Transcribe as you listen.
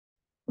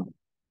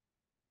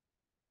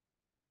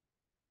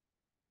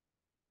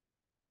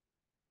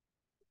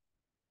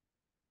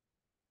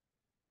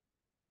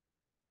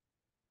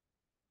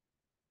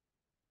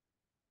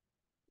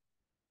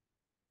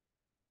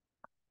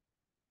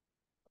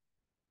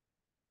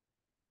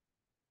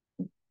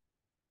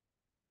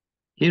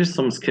Here's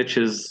some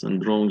sketches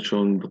and drawings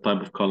showing the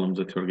type of columns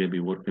that you're going to be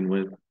working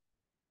with.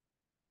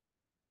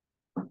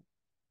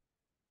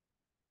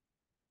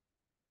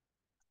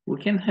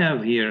 We can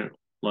have here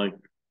like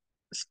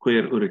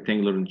square or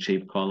rectangular in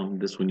shape column.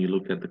 This when you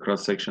look at the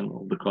cross section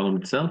of the column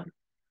itself.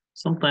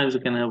 Sometimes you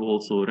can have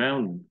also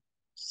round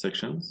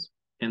sections,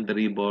 and the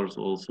rebars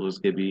also is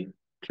going to be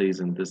placed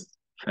in this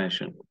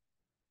fashion.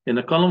 In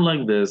a column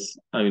like this,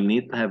 I will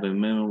need to have a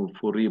minimum of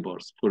 4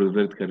 rebars. For the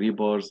vertical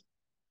rebars,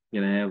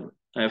 I'm gonna have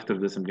after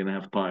this I'm gonna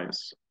have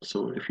ties.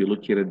 So if you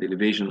look here at the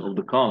elevation of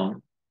the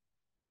column,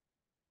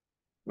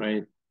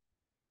 right,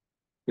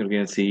 you're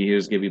gonna see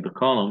here's gonna be the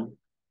column,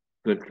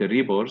 vertical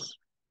rebars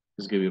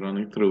is gonna be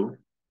running through.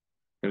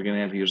 You're gonna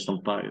have here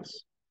some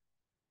ties.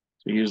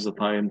 So here's the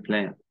tie and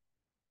plan.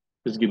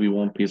 This give you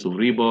one piece of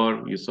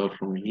rebar. You start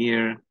from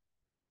here,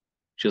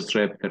 just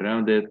wrap it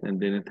around it,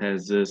 and then it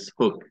has this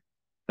hook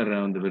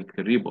around the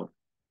vertical rebar.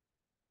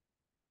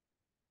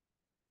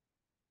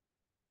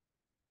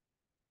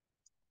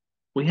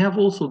 We have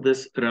also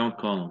this round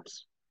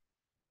columns.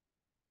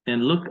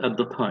 And look at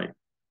the tie.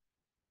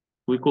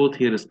 We call it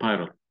here a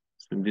spiral.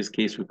 So in this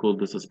case, we call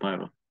this a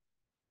spiral.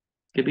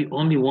 It can be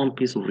only one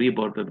piece of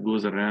rebar that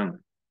goes around.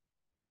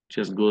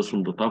 Just goes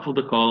from the top of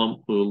the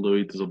column all the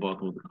way to the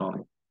bottom of the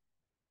column.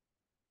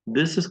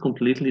 This is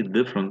completely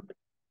different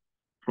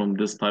from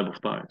this type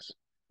of ties.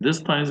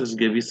 This ties is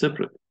going to be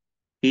separate.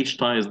 Each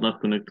tie is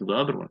not connected to the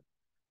other one.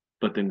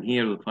 But in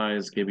here, the tie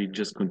is going to be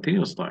just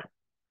continuous tie.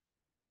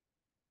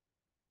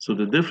 So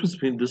the difference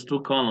between these two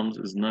columns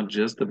is not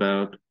just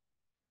about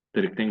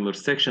the rectangular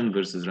section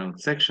versus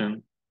round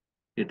section.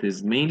 It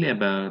is mainly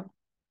about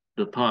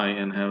the tie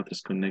and how it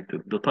is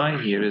connected. The tie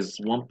here is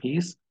one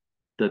piece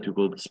that you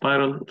call the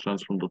spiral. It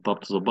runs from the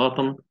top to the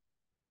bottom,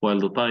 while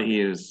the tie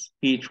here is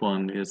each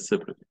one is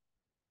separate.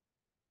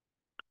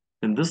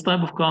 In this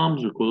type of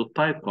columns, we call it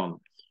tied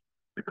columns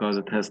because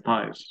it has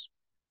ties.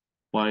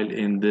 While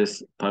in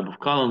this type of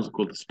columns, we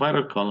call it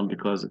spiral column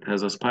because it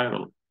has a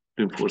spiral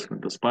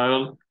reinforcement. The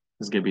spiral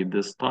is going to be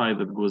this tie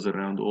that goes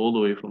around all the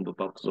way from the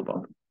top to the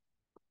bottom.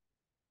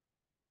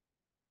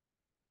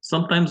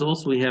 Sometimes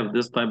also we have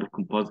this type of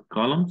composite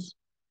columns.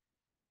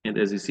 And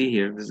as you see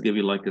here, this is going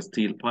to be like a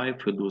steel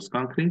pipe filled with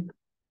concrete.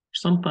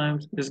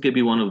 Sometimes this is going to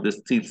be one of the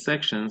steel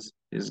sections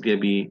is going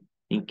to be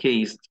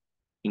encased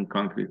in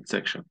concrete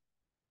section.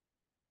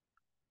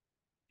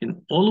 In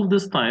all of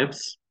these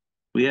types,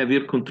 we have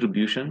here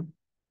contribution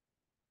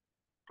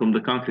from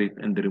the concrete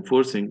and the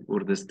reinforcing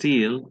or the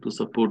steel to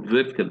support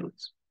vertical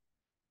loads.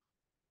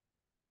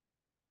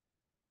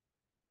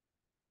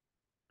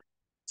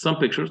 Some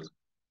pictures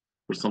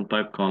for some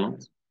type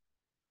columns.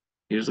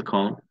 Here's a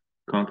column,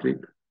 concrete,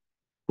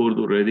 poured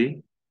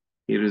already.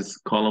 Here is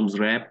columns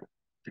wrapped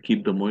to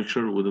keep the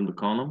moisture within the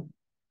column.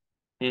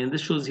 And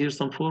this shows here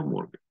some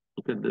formwork.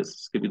 Look at this,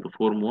 this could be the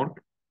formwork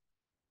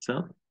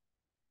itself.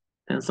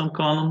 And some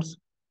columns,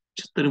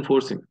 just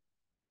reinforcing.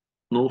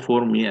 No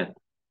form yet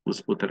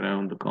was put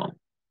around the column.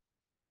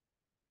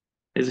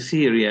 As you see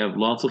here, you have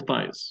lots of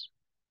ties.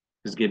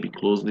 It's going to be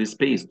closely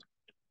spaced.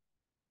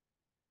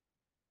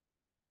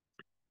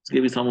 It's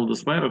going to be some of the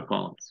spiral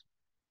columns.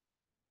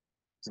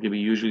 It's going to be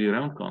usually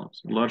round columns,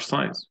 large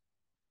size,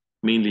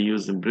 mainly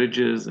used in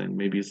bridges and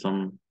maybe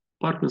some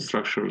parking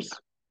structures,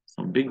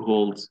 some big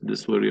holes.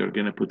 This is where you're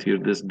going to put here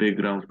this big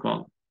round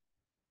column.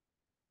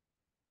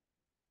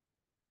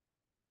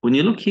 When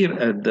you look here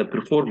at the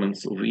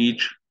performance of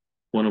each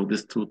one of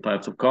these two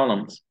types of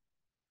columns,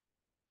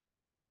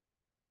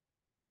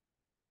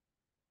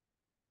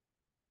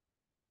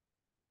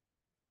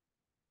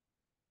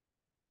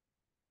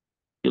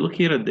 you look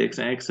here at the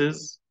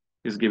x-axis,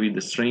 is going to be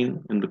the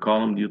strain in the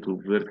column due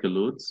to vertical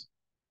loads.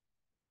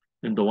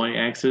 In the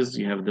y-axis,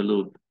 you have the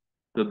load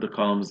that the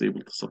column is able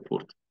to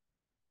support.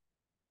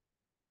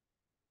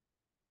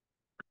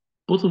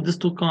 Both of these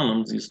two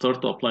columns, you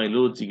start to apply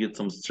loads, you get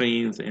some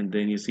strains, and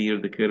then you see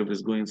here the curve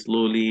is going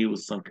slowly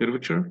with some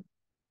curvature.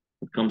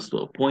 It comes to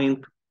a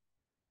point.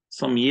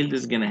 Some yield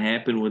is going to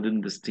happen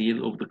within the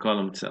steel of the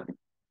column itself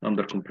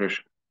under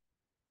compression.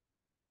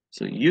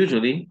 So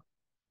usually,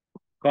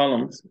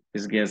 columns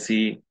is going to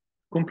see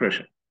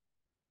compression.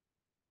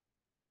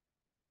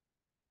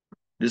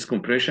 This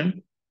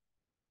compression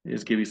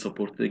is going to be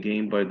supported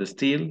again by the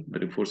steel, the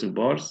reinforcing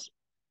bars,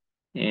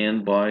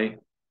 and by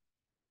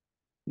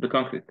the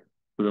concrete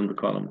within the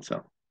column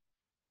itself.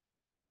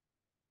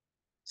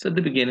 So at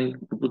the beginning,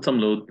 we put some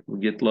load, we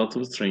get lots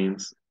of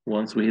strains.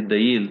 Once we hit the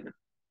yield,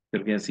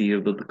 you can see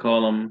here that the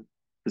column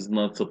is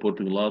not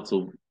supporting lots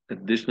of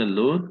additional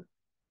load,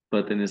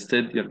 but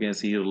instead you're going to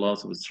see here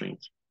lots of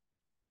strains.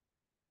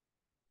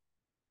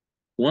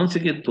 Once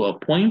you get to a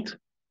point,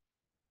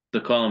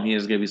 the column here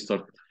is going to be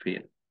starting to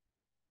fail.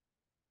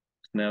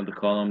 Now the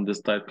column,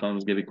 this type column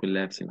is going to be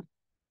collapsing.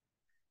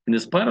 In the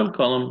spiral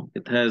column,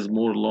 it has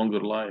more longer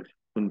life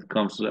when it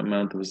comes to the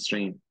amount of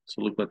strain.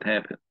 So look what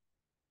happened.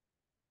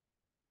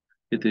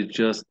 It is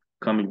just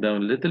coming down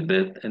a little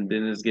bit, and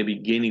then it's going to be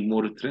gaining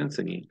more strength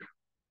again.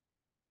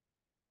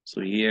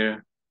 So here,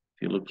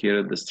 if you look here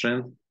at the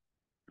strength,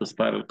 the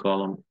spiral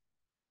column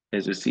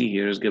as you see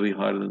here, is going to be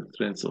higher than the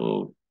strength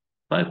of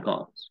 5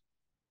 columns.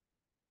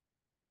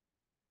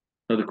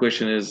 Now the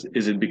question is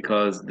it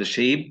because the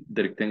shape,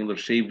 the rectangular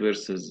shape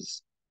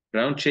versus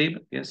round shape?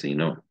 Yes, you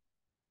know.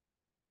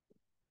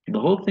 The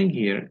whole thing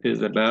here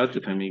is about,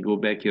 if I may go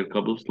back here a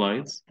couple of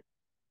slides,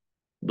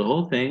 the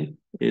whole thing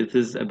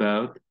is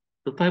about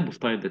the type of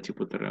tie that you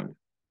put around.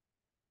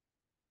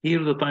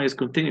 Here the tie is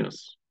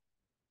continuous.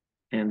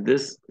 And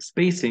this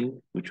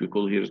spacing, which we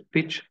call here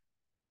pitch,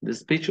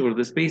 this pitch or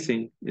the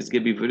spacing is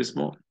going to be very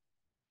small.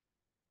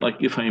 Like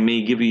if I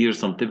may give you here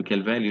some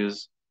typical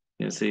values,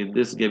 you can say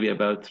this is going to be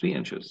about 3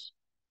 inches.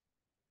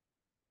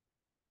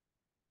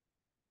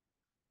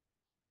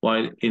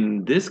 While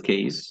in this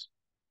case,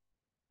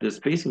 the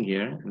spacing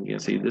here, you can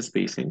say this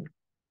spacing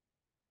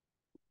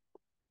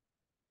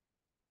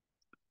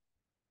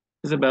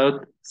is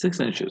about 6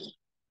 inches.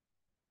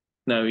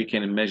 Now you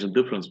can imagine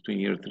the difference between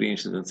here 3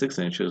 inches and 6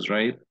 inches,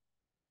 right?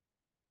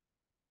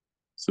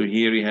 So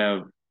here you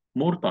have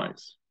more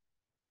ties.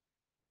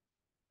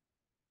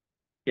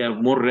 You have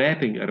more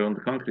wrapping around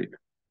the concrete.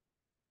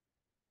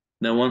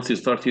 Now once you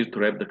start here to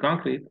wrap the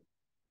concrete,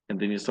 and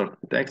then you start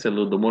with axial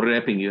load, the more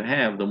wrapping you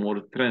have, the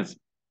more strength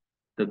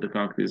that the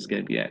concrete is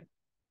going to be at.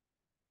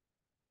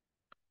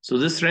 So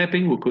this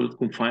wrapping, we call it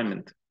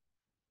confinement.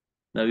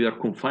 Now you are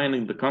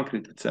confining the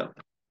concrete itself.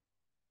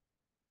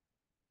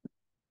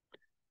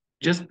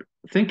 Just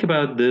think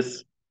about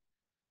this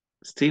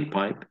steel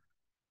pipe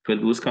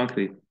filled with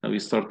concrete. Now you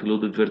start to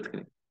load it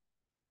vertically.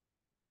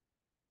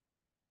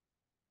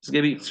 It's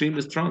going to be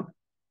extremely strong.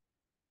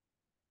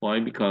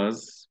 Why?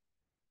 Because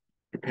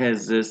it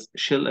has this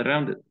shell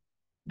around it.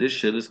 This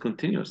shell is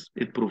continuous.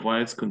 It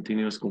provides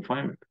continuous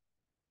confinement.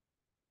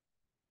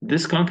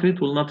 This concrete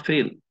will not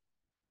fail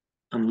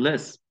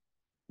unless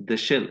the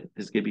shell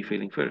is going to be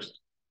failing first.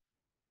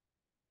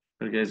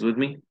 Are you guys with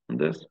me on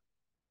this?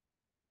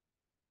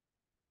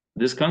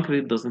 This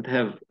concrete doesn't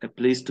have a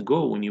place to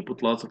go when you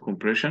put lots of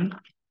compression.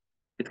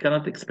 It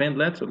cannot expand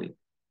laterally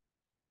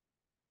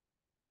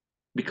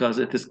because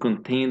it is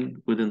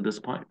contained within this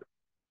pipe.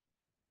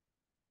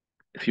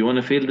 If you want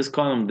to fail this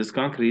column, this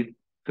concrete,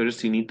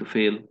 first you need to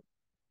fail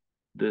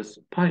this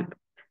pipe.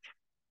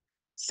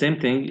 Same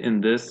thing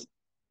in this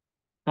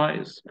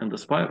ties and the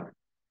spiral.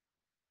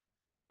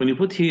 When you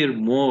put here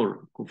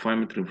more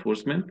confinement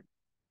reinforcement,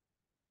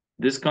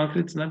 this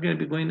concrete is not going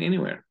to be going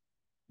anywhere.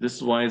 This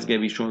is why it's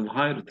going to be showing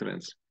higher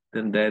strength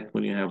than that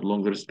when you have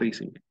longer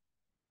spacing.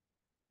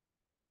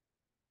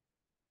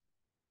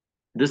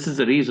 This is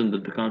the reason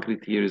that the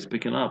concrete here is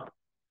picking up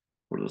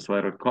for the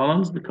spiral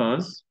columns,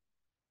 because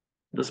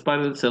the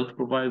spiral itself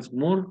provides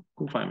more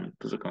confinement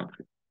to the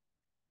concrete.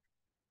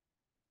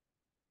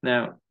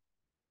 Now,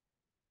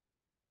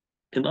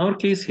 in our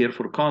case here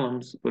for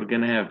columns, we're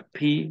going to have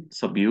P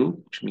sub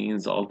U, which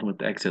means the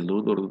ultimate axial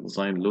load or the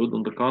design load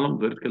on the column,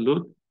 vertical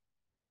load.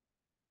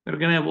 We're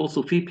going to have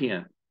also phi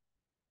PN.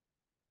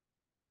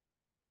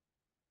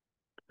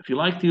 If you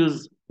like to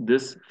use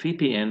this phi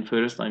PN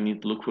first, I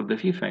need to look for the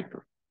phi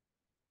factor.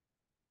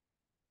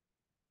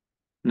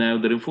 Now,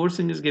 the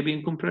reinforcing is going to be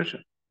in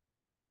compression.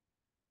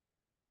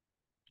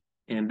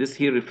 And this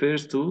here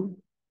refers to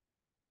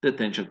the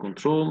tension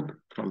controlled,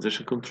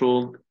 transition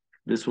controlled.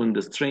 This one,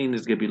 the strain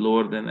is going to be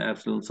lower than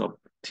epsilon sub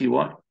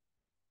Ty.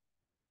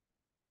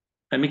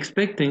 I'm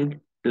expecting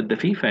that the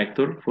phi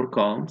factor for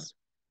columns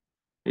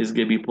is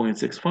going to be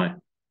 0.65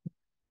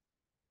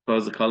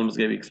 because the column is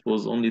going to be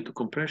exposed only to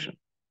compression.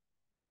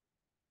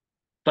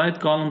 Tight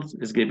columns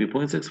is going to be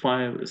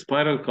 0.65.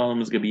 Spiral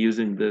column is going to be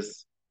using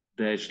this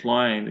dashed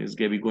line is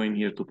going to be going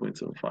here to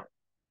 0.75.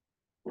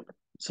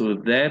 So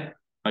with that,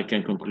 I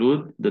can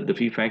conclude that the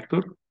phi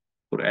factor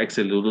for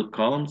axial loaded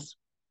columns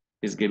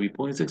is going to be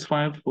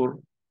 0.65 for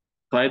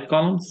tight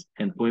columns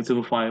and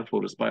 0.75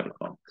 for spiral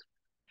columns.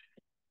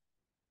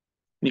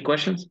 Any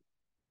questions?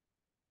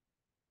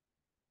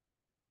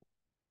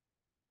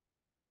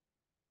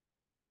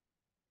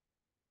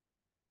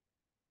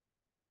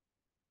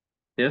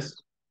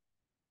 Yes?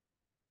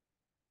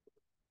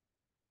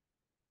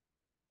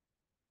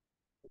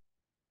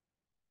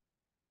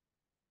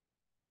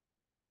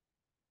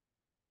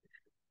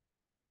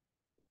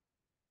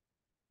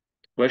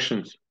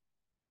 Questions?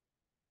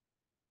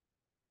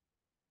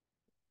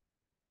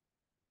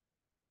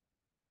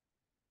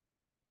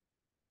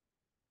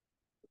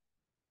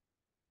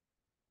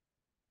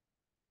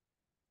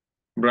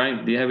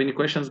 Brian, do you have any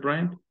questions,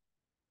 Brian?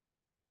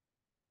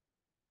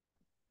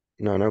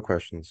 No, no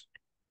questions.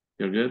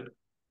 You're good?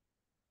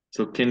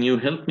 So can you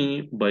help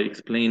me by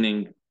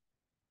explaining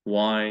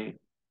why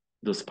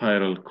the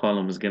spiral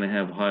column is going to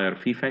have higher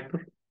phi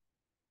factor?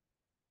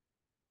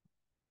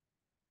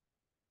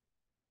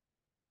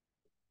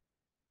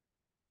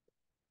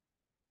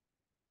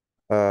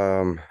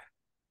 Um,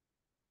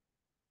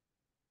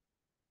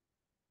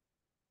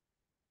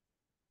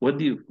 Why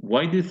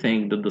do you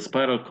think that the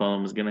spiral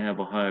column is going to have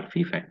a higher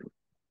phi factor?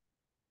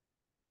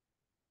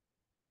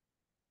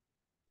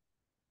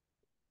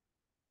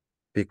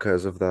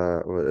 because of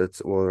the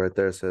well right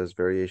there it says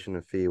variation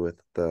of phi with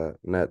the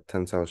net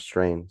tensile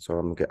strain.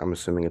 So I'm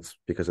assuming it's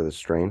because of the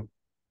strain.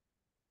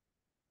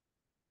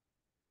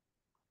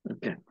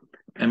 Okay.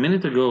 A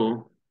minute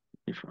ago,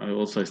 if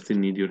I still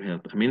need your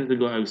help. A minute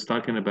ago, I was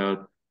talking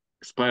about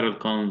spiral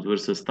columns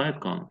versus tight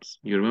columns.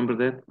 You remember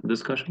that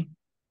discussion?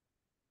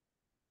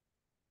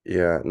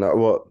 Yeah, no,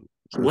 well,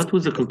 So it's what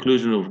was the because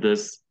conclusion of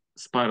this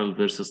spiral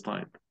versus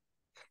tight?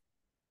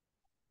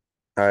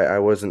 I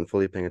wasn't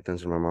fully paying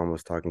attention. My mom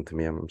was talking to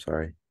me. I'm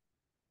sorry.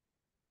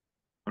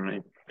 All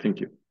right. Thank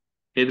you.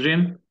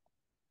 Adrian,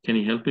 can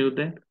you help me with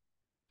that?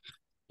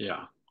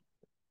 Yeah.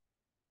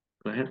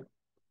 Go ahead.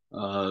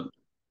 Uh,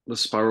 the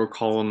spiral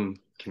column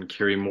can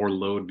carry more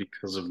load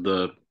because of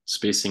the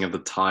spacing of the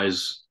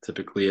ties.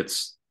 Typically,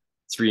 it's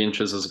 3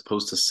 inches as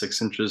opposed to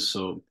 6 inches.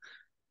 So,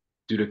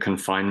 due to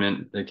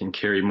confinement, they can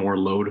carry more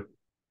load.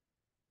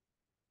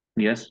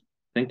 Yes.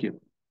 Thank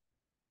you.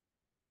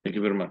 Thank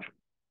you very much.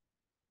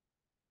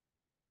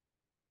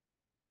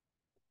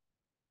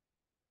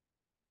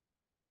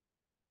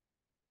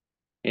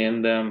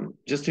 And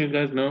just so you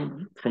guys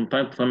know, from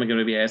time to time, I'm going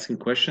to be asking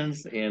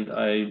questions, and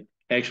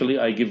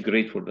I give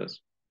grade for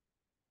this.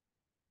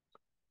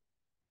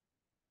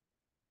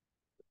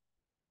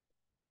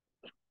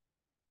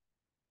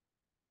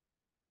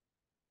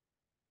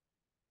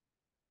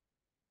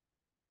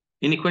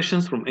 Any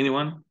questions from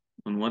anyone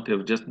on what we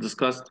have just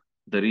discussed?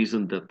 The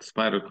reason that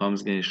spiral column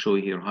is going to show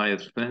here higher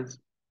strength.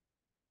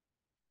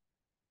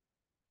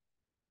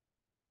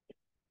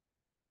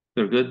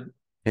 You're good.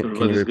 Can you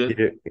Everybody's repeat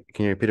good. it?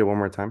 Can you repeat it one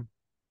more time?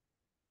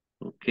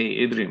 Okay,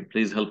 Adrian,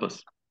 please help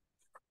us.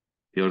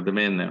 You're the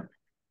man now.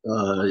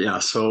 Yeah.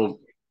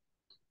 So,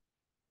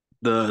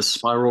 the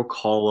spiral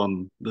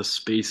column, the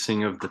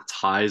spacing of the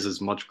ties is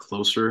much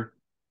closer.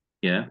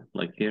 Yeah,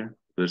 like here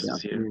Yeah,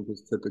 versus here. 3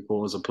 inches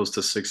typical as opposed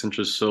to 6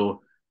 inches.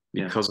 So,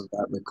 Yeah, because of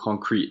that, the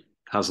concrete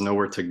has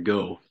nowhere to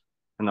go,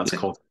 and that's yeah.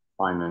 called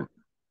confinement.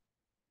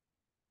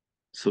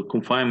 So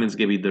confinement is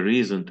going to be the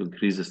reason to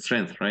increase the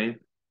strength, right?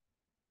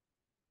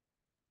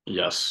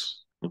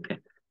 Yes. Okay.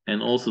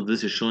 And also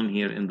this is shown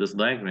here in this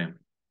diagram.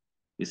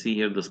 You see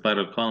here the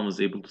spiral column is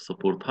able to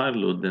support higher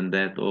load than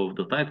that of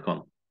the tight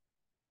column.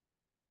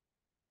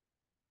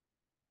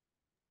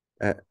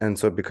 And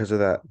so because of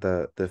that,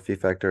 the phi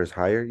factor is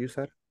higher, you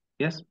said?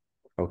 Yes.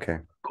 Okay.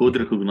 Code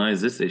Okay.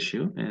 recognize this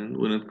issue, and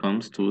when it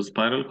comes to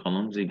spiral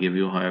columns, they give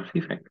you a higher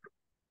phi factor.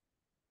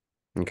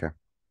 Okay.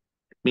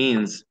 It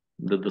means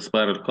that the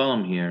spiral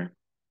column here,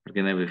 we're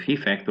going to have a phi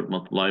factor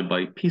multiplied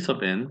by p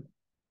sub n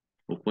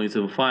of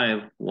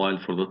 0.75, while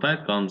for the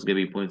tight column, it's going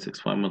to be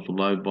 0.65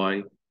 multiplied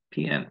by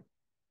pn.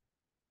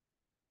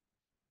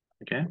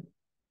 Okay?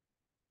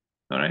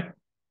 All right.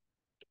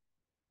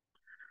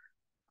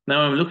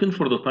 Now I'm looking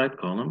for the tight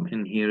column,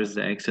 and here is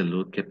the axial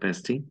load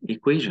capacity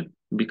equation.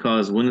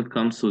 Because when it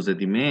comes to the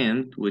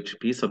demand, which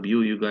P sub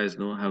U, you guys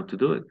know how to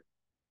do it.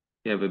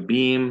 You have a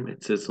beam,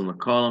 it sits on a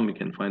column, you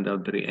can find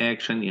out the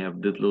reaction, you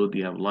have dead load,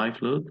 you have life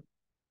load.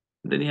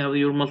 Then you have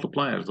your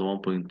multipliers, the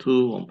 1.2,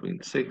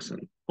 1.6,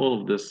 and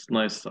all of this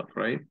nice stuff,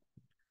 right?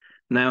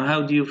 Now,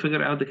 how do you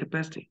figure out the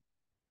capacity?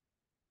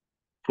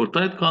 For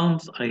tight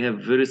columns, I have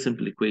very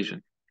simple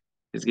equation.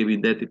 It's going to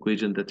be that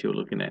equation that you're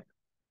looking at.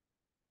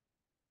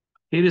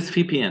 Here is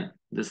phi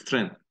the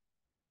strength.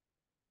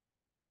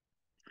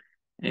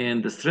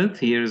 And the strength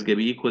here is going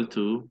to be equal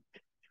to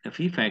a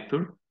phi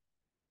factor.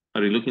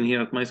 Are you looking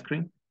here at my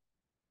screen?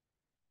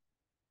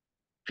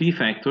 Phi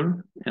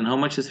factor. And how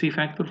much is phi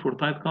factor for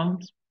tight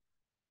columns?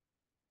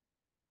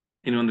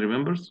 Anyone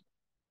remembers?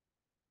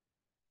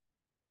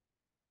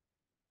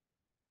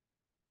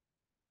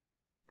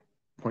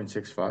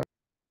 0.65.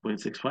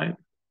 0.65.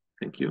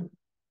 Thank you.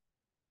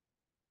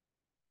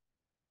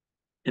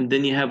 And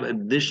then you have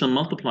additional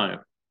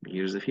multiplier.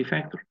 Here's the phi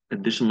factor.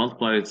 Additional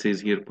multiplier, it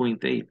says here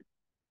 0.8.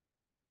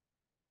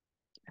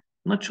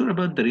 Not sure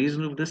about the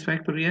reason of this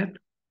factor yet,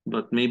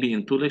 but maybe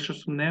in 2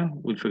 lectures from now,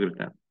 we'll figure it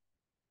out.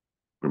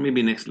 Or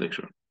maybe next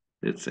lecture,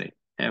 let's say,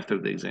 after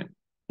the exam,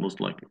 most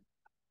likely.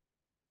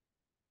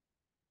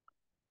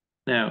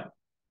 Now,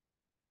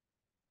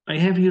 I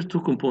have here 2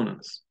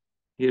 components.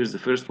 Here's the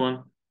first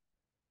one,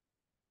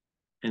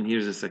 and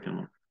here's the second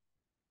one.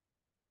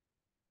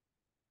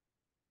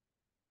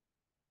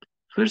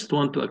 First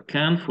one, to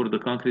account for the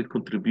concrete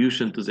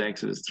contribution to the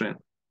axial strength.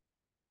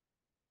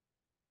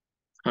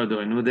 How do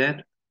I know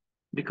that?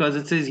 Because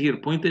it says here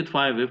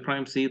 0.85 F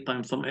prime C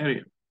times some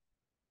area.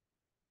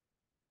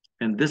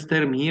 And this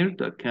term here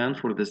to account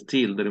for the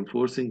steel, the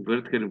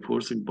vertical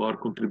reinforcing bar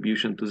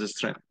contribution to the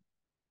strength.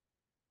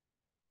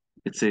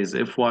 It says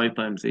Fy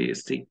times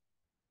AST.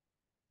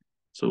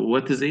 So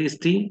what is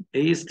AST?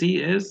 AST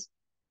is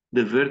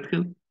the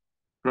vertical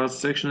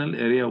cross-sectional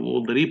area of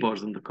all the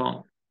rebars in the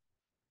column.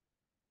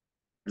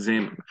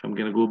 Example, if I'm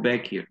gonna go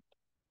back here.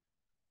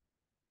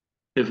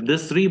 If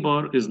this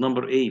rebar is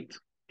number 8,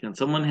 can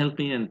someone help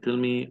me and tell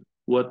me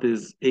what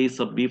is A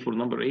sub B for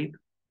number 8?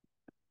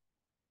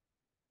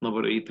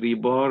 Number 8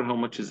 rebar, how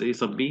much is A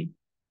sub B?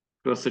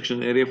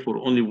 Cross-sectional area for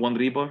only one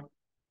rebar?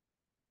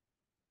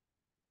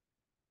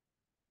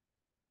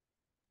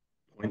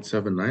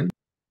 0.79.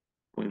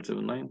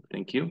 0.79,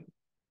 thank you.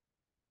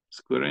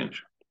 Square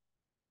inch.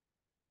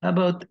 How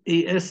about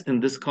AS in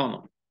this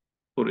column,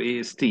 or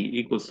AST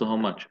equals to how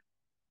much?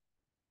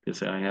 You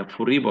say I have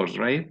 4 rebars,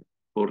 right?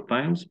 4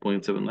 times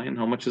 0.79.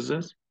 How much is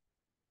this?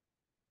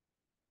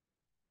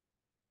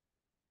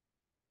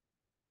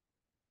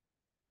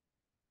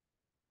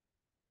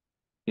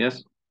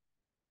 Yes,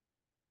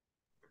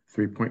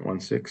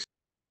 3.16.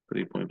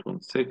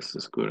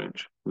 3.16 square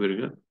inch. Very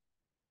good.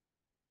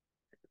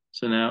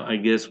 So now I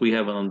guess we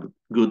have a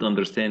good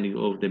understanding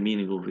of the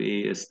meaning of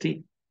AST.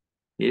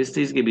 AST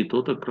is going to be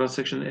total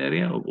cross-section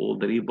area of all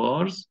the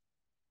rebars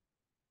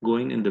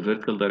going in the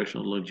vertical direction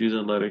or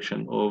longitudinal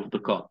direction of the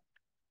column.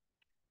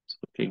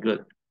 Okay,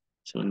 good.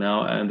 So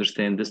now I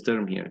understand this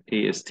term here,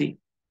 AST.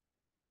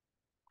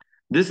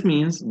 This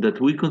means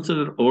that we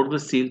consider all the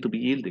steel to be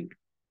yielding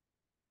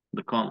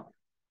the column.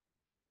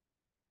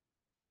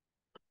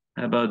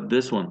 How about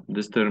this one,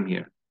 this term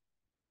here?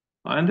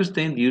 I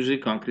understand usually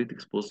concrete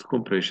exposed to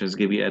compression is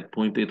going to be at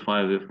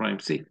 0.85 F prime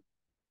C.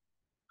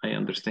 I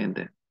understand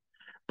that.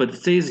 But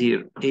it says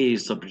here A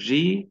sub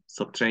G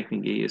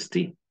subtracting AST,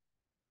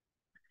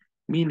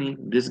 meaning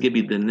this is going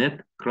to be the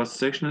net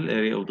cross-sectional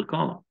area of the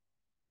column.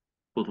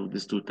 Both of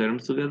these two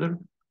terms together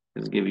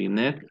is going to be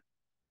net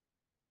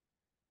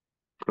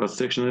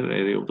cross-sectional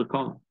area of the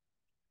column.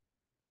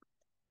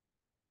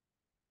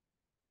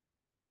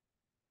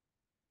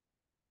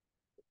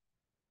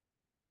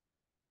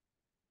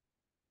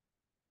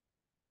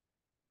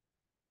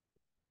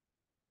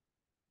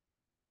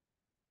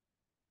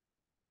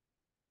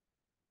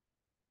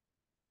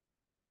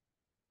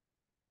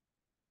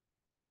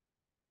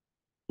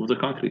 Of the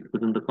concrete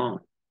within the column.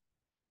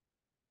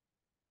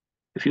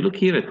 If you look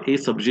here at A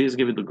sub G is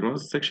given the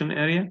gross section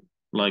area,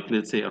 like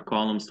let's say a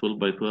column 12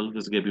 by 12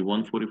 is going to be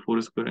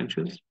 144 square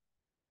inches.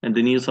 And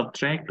then you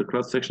subtract the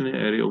cross sectional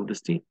area of the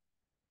steel.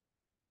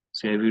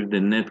 So you have here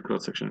the net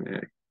cross sectional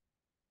area.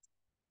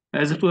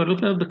 As if we are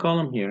looking at the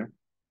column here,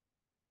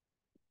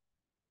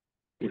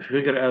 if you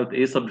figure out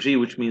A sub G,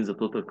 which means the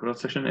total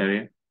cross section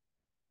area,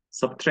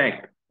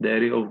 subtract the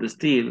area of the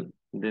steel,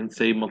 then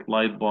say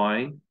multiplied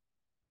by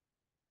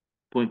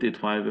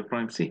 0.85 F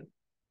prime C.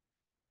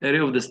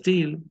 Area of the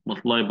steel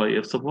multiplied by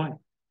F sub Y.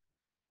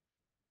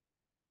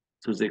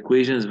 So the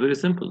equation is very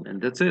simple,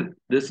 and that's it.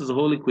 This is the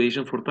whole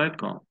equation for tight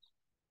columns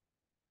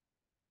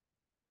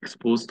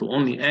exposed to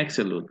only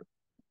axial load.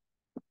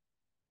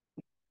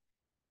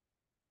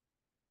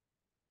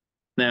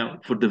 Now,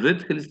 for the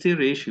vertical steel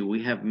ratio,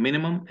 we have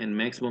minimum and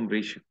maximum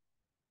ratio.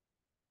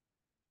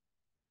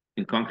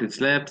 In concrete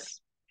slabs,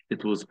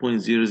 it was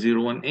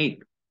 0.0018,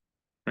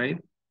 right?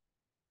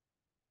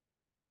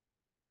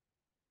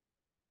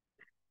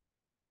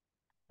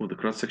 For the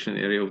cross-section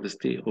area of the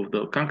steel of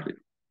the concrete.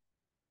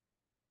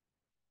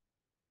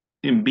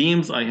 In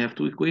beams, I have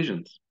two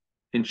equations.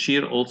 In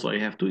shear, also, I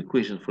have two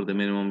equations for the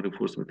minimum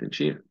reinforcement in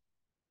shear.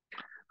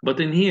 But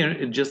in here,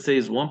 it just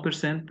says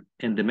 1%,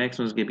 and the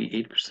maximum is going to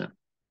be 8%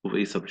 of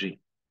A sub G.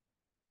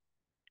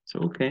 So,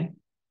 okay.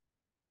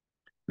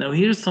 Now,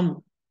 here's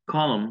some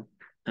column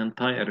and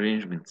tie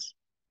arrangements.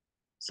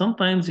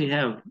 Sometimes you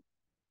have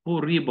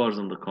 4 rebars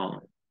on the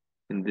column.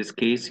 In this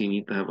case, you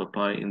need to have a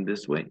tie in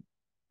this way.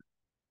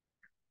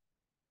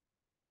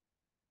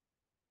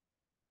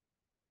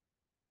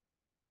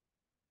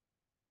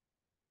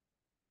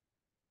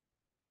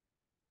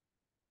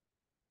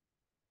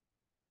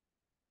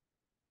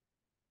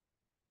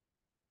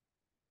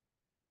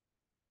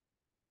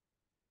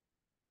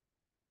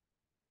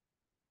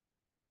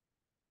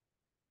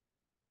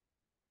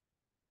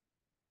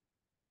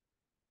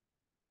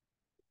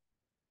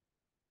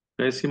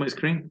 Guys, see my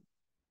screen?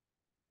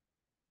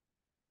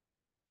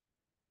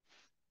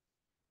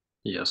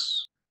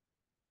 Yes.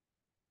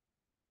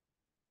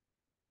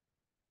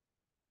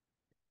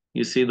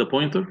 You see the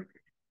pointer?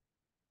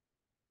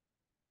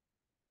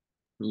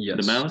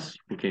 Yes. The mouse?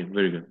 Okay,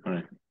 very good. All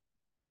right.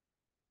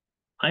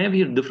 I have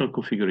here different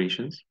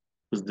configurations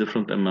with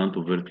different amount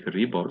of vertical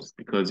rebars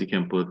because you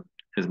can put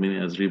as many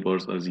as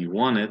rebars as you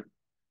want it,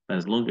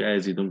 as long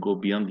as you don't go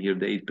beyond here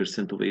the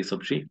 8% of A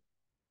sub G.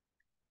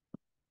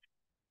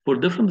 For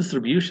different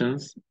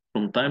distributions,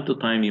 from time to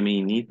time, you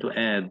may need to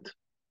add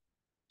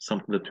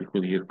something that we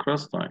call here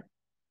cross tie,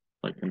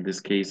 like in this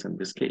case and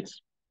this case,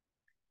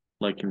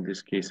 like in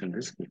this case and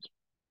this case.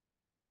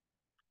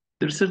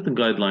 There are certain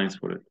guidelines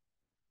for it.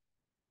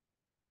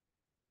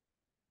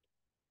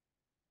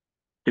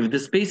 If the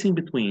spacing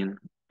between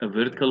a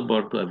vertical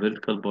bar to a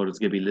vertical bar is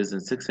going to be less than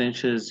 6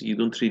 inches, you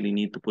don't really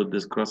need to put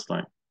this cross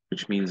line,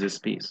 which means this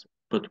piece.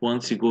 But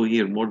once you go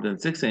here more than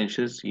 6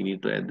 inches, you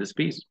need to add this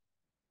piece.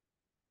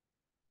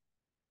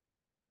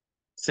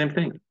 Same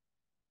thing.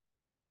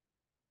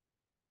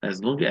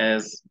 As long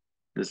as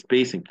the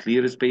spacing,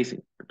 clear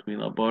spacing between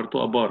a bar to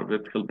a bar,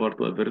 vertical bar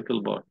to a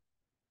vertical bar,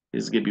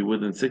 is going to be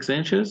within 6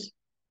 inches,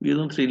 you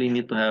don't really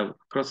need to have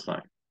cross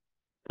line.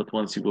 But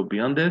once you go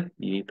beyond that,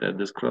 you need to add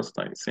this cross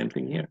line. Same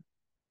thing here.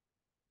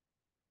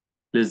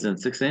 Less than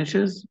 6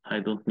 inches, I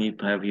don't need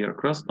to have here a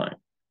cross line.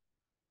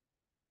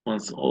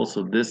 Once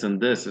also this and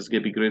this is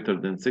going to be greater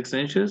than 6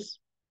 inches,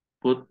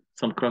 put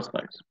some cross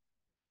lines.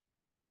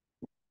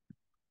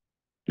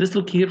 Let's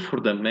look here for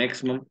the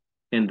maximum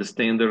and the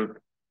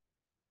standard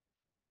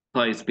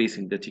tie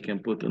spacing that you can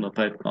put in a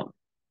tight column.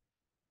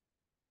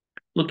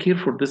 Look here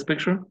for this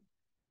picture.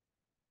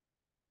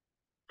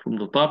 From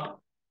the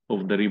top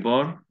of the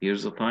rebar,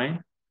 here's the tie.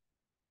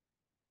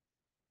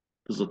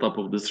 To the top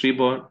of this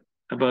rebar,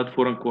 about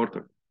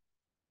 4¼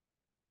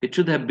 It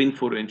should have been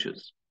 4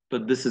 inches,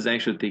 but this is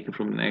actually taken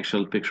from an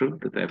actual picture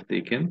that I've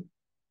taken.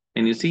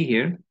 And you see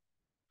here,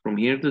 from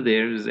here to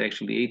there is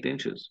actually 8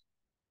 inches.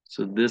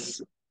 So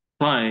this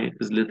tie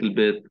is a little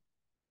bit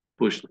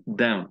pushed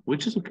down,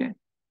 which is okay.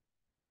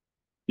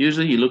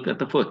 Usually you look at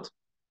the foot,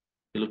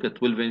 you look at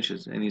 12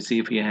 inches, and you see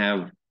if you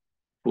have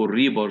 4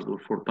 rebars or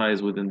 4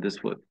 ties within this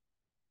foot.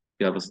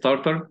 You have a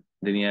starter,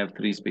 then you have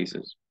 3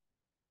 spaces.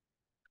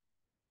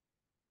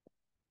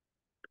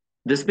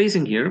 The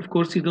spacing here, of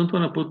course, you don't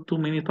want to put too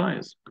many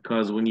ties,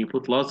 because when you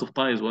put lots of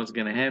ties, what's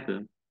going to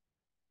happen?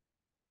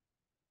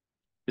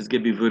 It's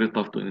going to be very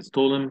tough to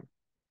install them.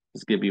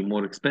 It's going to be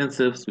more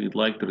expensive, so you'd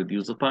like to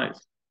reduce the ties.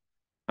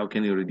 How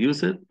can you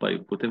reduce it? By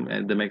putting them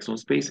at the maximum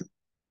spacing.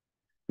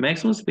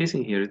 Maximum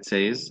spacing here, it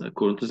says,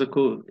 according to the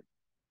code,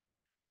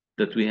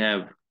 that we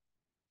have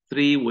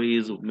 3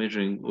 ways of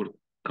measuring or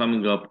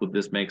coming up with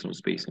this maximum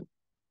spacing.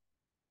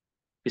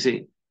 You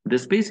see, the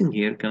spacing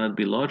here cannot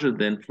be larger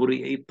than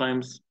 48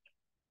 times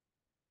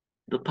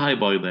the tie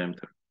bar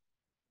diameter,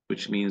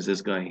 which means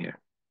this guy here.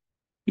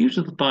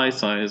 Usually the tie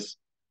size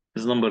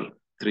is number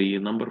 3,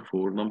 number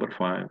 4, number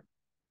 5.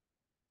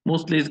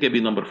 Mostly it's gonna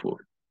be number 4.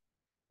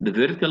 The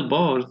vertical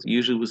bars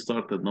usually will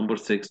start at number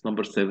 6,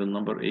 number 7,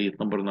 number 8,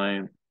 number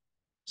 9.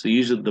 So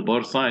usually the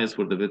bar size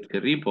for the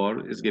vertical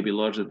rebar is gonna be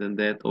larger than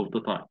that of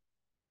the tie.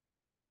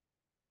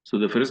 So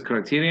the first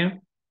criteria,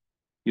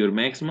 your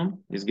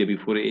maximum is gonna be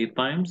 48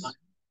 times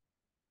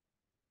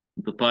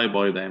the tie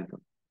bar diameter.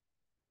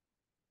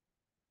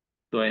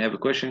 Do I have a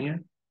question here?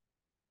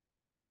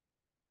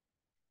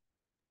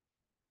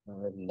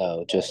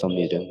 No, just on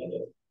medium.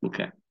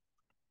 Okay.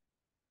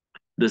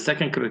 The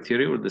second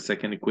criteria or the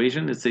second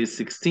equation, it says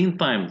 16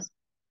 times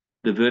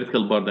the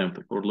vertical bar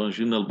diameter or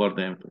longitudinal bar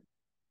diameter.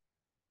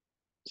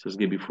 So it's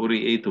gonna be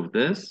 48 of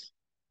this,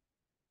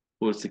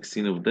 or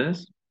 16 of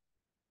this,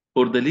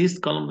 or the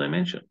least column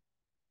dimension.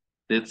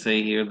 Let's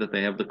say here that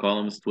I have the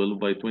columns 12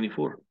 by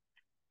 24.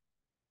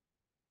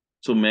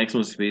 So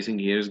maximum spacing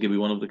here is gonna be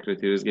one of the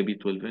criteria, is gonna be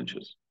 12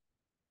 inches.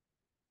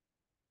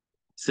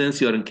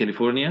 Since you're in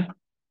California,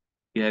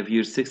 you have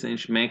here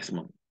 6-inch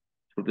maximum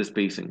for the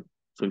spacing.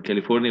 So in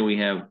California, we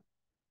have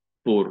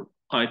 4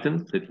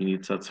 items that you need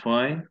to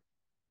satisfy.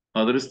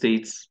 Other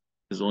states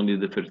is only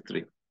the first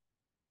 3.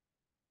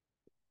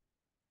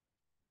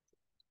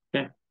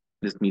 Okay,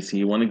 let me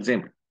see one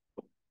example.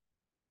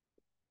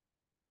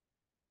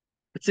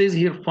 It says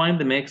here, find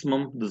the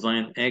maximum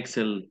design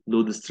axle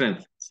load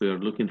strength. So you're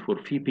looking for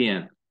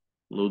PPN,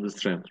 load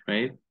strength,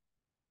 right?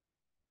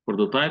 For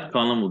the tight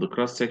column with the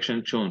cross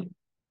section shown,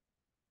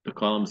 the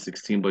column is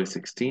 16 by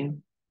 16. It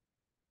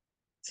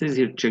says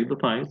here, check the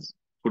ties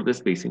for the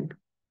spacing.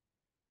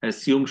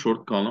 Assume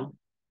short column,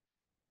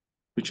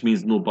 which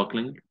means no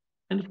buckling.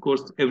 And of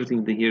course,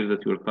 everything here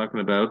that you're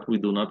talking about, we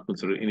do not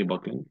consider any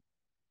buckling.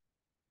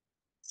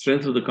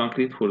 Strength of the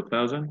concrete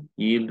 4,000,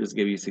 yield is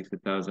going to be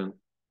 60,000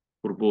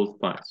 for both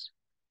ties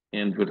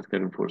and vertical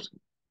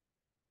reinforcement.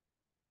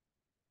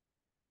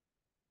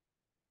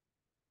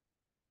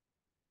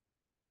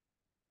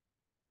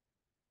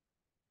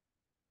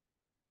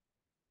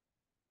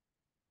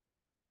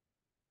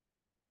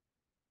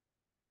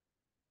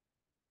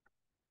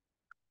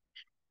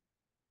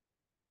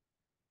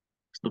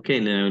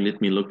 Okay, now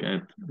let me look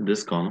at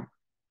this column.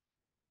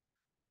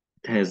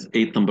 It has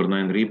 8 number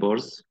 9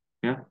 rebars.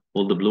 Yeah,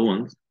 all the blue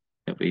ones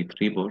have 8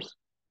 rebars.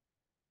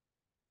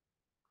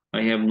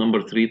 I have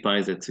number 3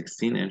 ties at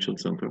 16 inch on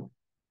center.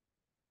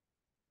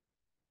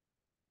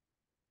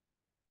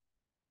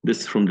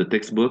 This is from the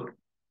textbook,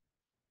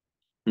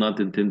 not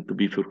intended to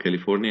be for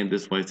California, and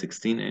this is why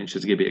 16 inches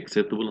is going to be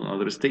acceptable in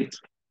other states.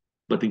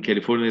 But in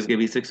California, it's going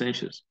to be 6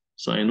 inches.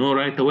 So I know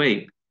right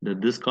away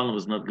that this column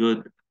is not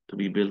good to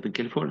be built in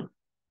California.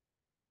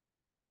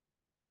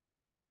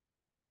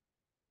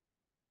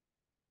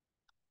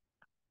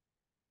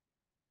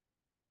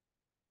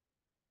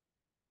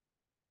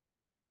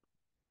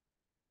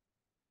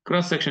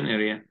 Cross-section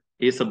area,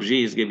 A sub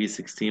G is going to be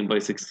 16 by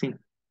 16.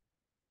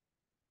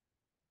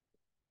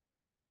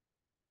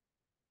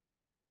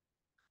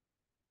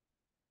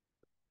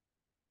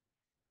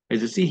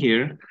 As you see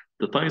here,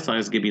 the tie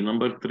size is going to be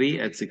number 3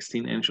 at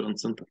 16 inch on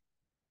center.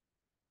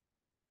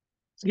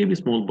 It's going to be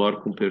a small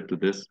bar compared to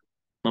this,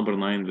 number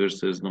 9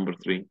 versus number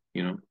 3,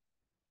 you know.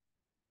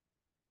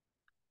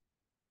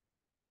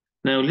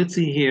 Now let's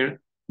see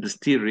here the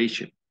steer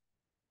ratio.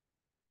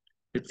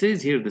 It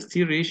says here the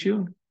steer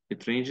ratio,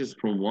 it ranges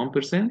from 1%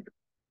 to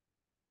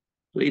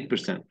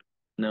 8%.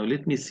 Now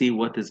let me see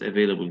what is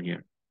available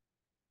here.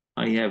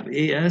 I have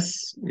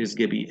AS is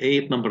going to be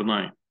 8 number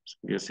 9. So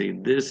I'm going to say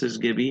this is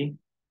going to be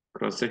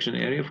cross-section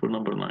area for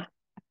number 9.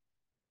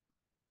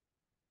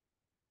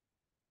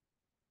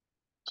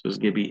 So it's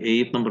going to be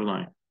 8 number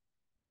 9.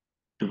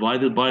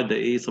 Divided by the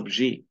A sub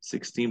G.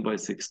 16 by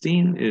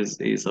 16 is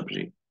A sub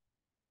G.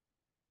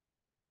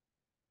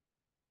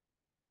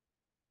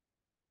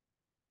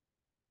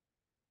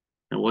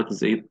 what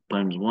is 8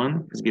 times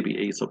 1? It's going to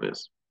be A sub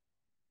S.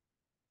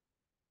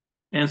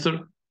 Answer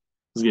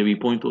is going to be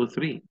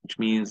 0.03, which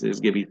means it's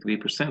going to be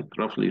 3%,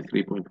 roughly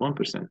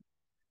 3.1%,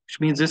 which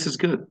means this is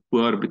good.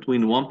 We are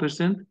between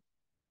 1%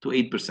 to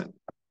 8%.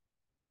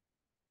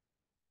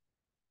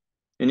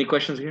 Any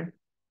questions here?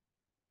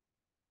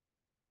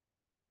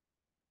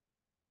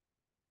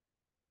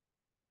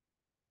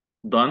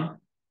 Don,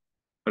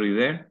 are you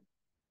there?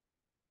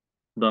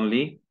 Don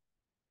Lee?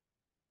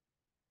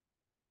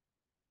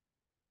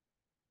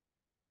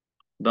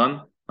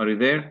 Don, are you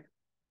there?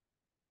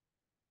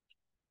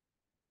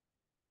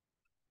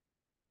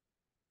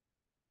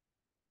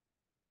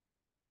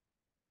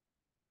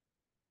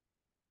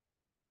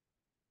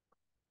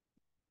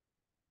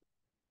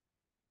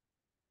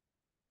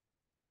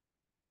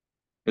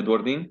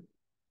 Edwardine?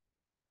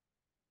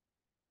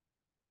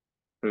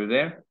 Are you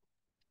there?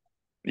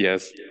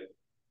 Yes.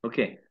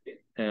 Okay.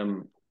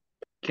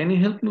 Can you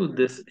help me with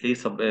this A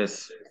sub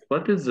S?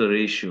 What is the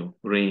ratio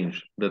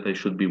range that I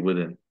should be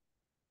within?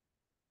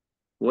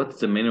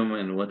 What's the minimum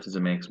and what is the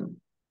maximum?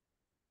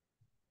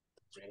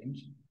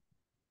 Range.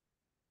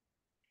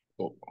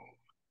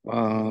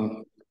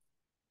 Oh.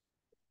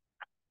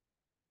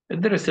 Is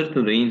there a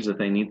certain range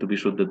that I need to be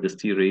sure that the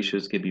steer ratio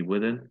is gonna be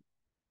within?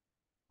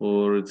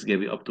 Or it's gonna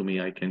be up to me,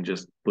 I can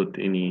just put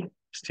any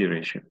steer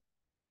ratio?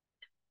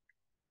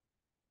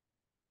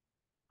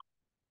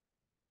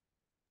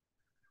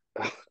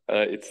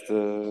 It's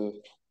the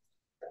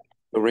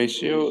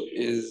ratio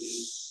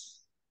is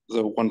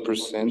the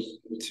 1%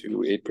 to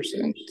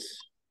 8%.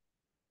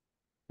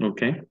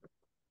 Okay,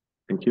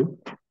 thank you.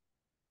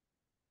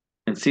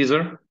 And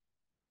Caesar,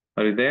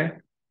 are you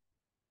there?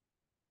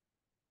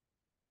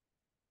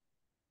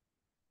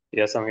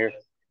 Yes, I'm here.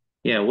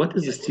 Yeah, what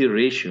is the steer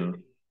ratio?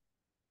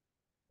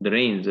 The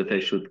range that I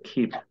should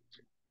keep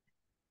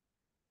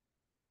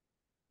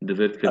the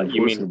vertical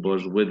You mean enforcement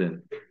bars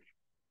within?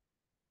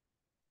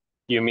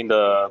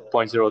 the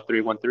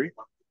 0.0313?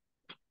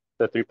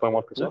 The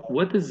 3.1%?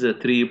 What is the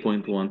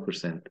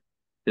 3.1%?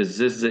 Is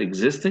this the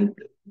existing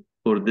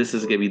or this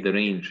is gonna be the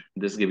range?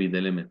 This is gonna be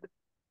the limit?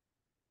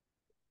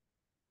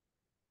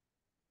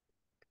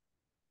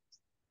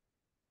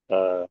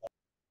 Uh,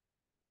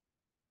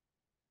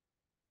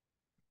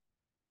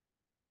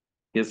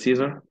 Yes,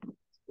 Caesar?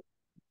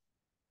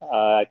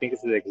 I think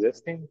it's the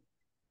existing.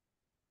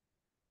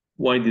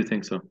 Why do you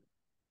think so?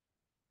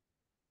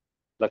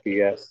 Lucky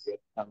guess.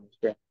 I'm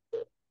sure.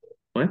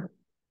 What?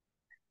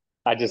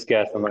 I just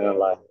guessed. I'm not gonna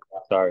lie.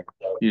 Sorry.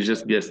 You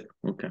just guessed.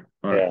 Okay.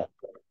 All right.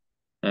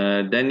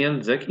 Yeah.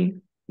 Daniel, Zaki,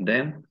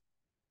 Dan,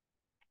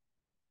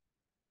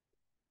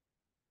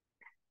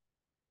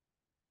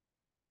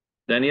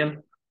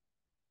 Daniel,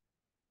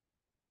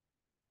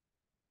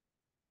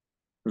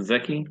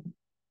 Zaki,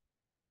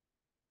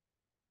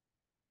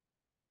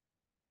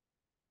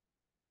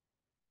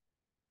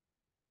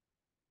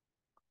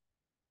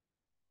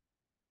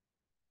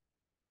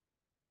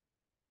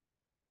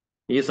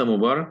 Isa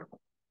Mubarak,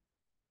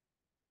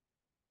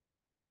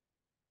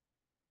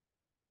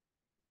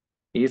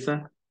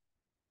 Isa.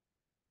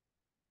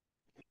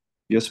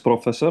 Yes,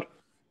 Professor.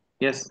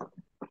 Yes.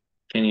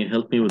 Can you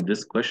help me with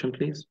this question,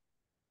 please?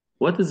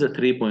 What is the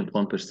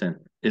 3.1%?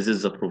 Is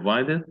this the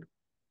provided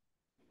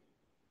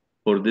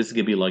or this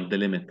could be like the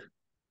limit,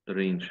 the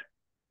range?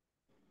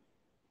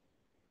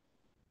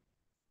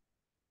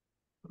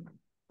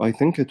 I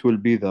think it will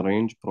be the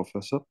range,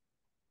 Professor.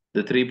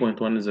 The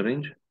 3.1 is the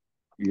range?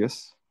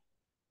 Yes.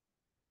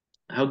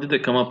 How did they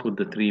come up with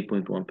the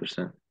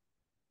 3.1%?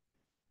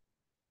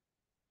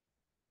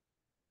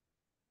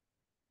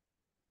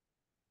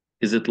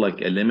 Is it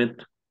like a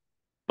limit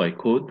by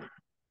code?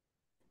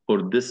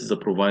 Or this is a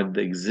provide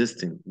the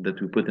existing that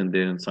we put in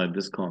there inside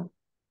this column?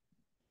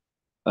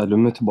 A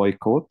limit by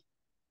code.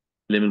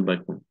 Limit by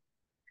code.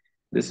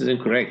 This is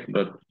incorrect,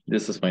 but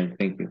this is fine.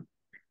 Thank you.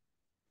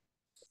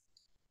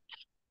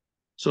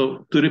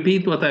 So to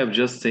repeat what I've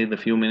just said a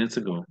few minutes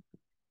ago,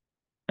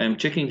 I'm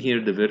checking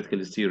here the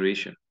vertical steer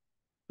ratio.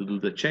 To do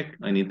the check,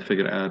 I need to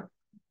figure out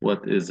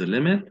what is the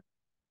limit.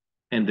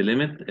 And the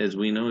limit, as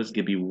we know, is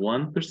going to be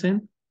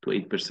 1% to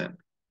 8%.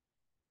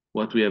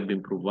 What we have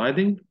been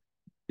providing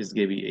is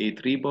going to be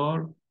A3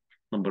 bar,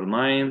 number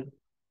 9,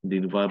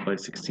 then divide by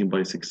 16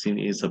 by 16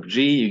 A sub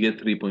G, you get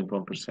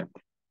 3.1%.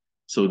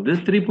 So this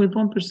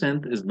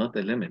 3.1% is not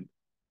a limit.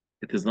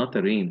 It is not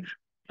a range.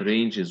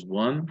 Range is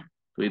 1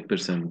 to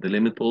 8%. The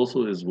limit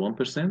also is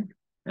 1%,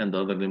 and the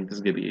other limit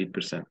is going to be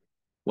 8%.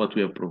 What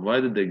we have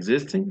provided, the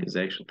existing, is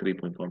actually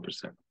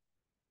 3.1%.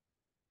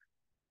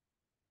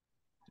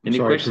 Any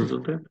Sorry, questions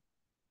on that?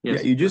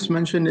 Yes. Yeah, you just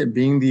mentioned it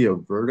being the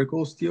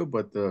vertical steel,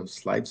 but the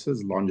slide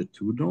says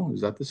longitudinal.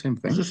 Is that the same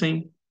It's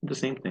thing? the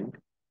same thing.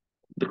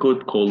 The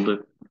code called it.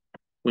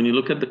 When you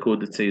look at the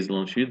code, it says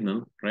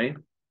longitudinal, right?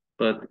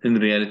 But in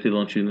reality,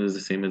 longitudinal is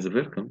the same as the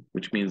vertical,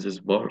 which means it's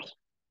bars.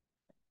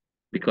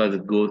 Because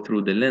it goes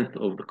through the length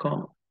of the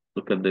column.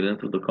 Look at the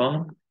length of the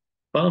column.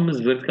 Column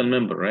is vertical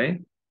member,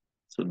 right?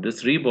 So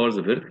this three bars,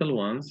 the vertical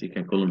ones, you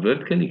can call them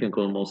vertical, you can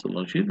call them also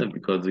longitudinal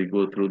because they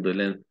go through the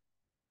length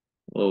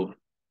of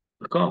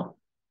the column.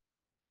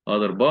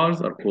 Other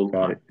bars are called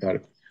Got pi. it, got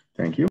it.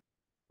 Thank you.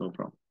 No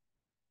problem.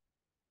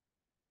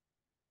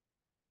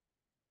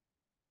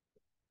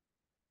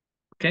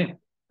 Okay,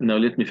 now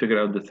let me figure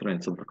out the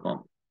strengths of the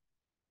column.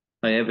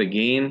 I have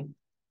again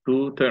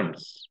two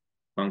terms,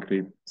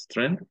 concrete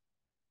strength,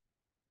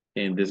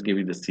 and this gives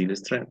you the steel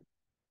strength.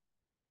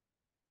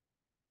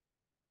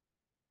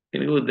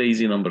 Can you go with the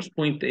easy numbers?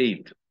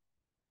 0.8.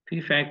 P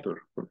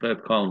factor for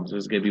that column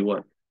is going to be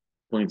what?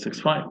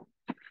 0.65.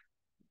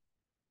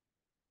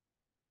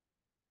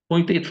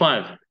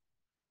 0.85,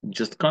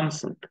 just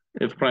constant.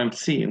 F prime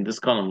C in this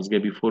column is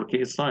going to be 4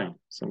 KSI.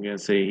 So I'm going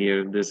to say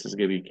here, this is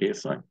going to be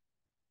KSI.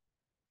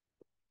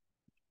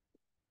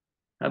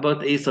 How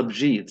about A sub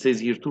G? It says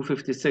here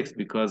 256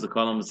 because the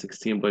column is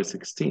 16 by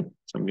 16.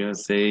 So I'm going to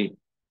say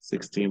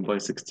 16 by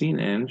 16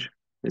 inch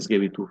is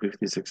going to be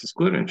 256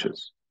 square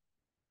inches.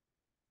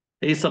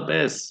 A sub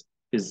S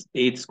is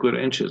 8 square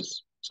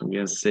inches. So I'm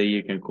going to say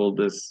you can call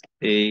this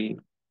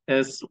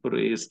AS or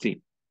AST.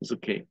 It's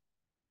okay.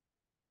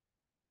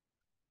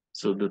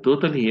 So the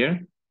total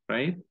here,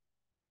 right,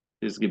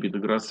 is going to be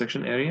the gross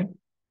section area,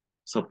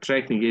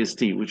 subtracting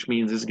AST, which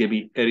means this is going to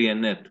be area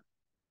net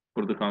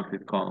for the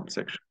concrete column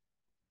section.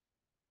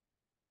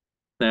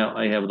 Now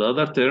I have the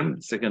other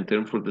term, second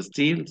term for the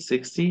steel,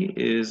 60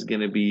 is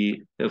going to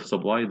be F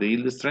sub Y, the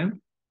yield strength.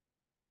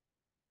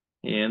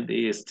 And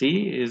AST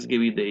is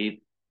going to be the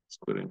 8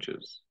 square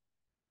inches.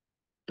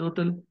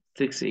 Total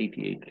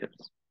 688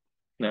 kips.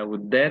 Now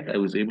with that, I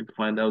was able to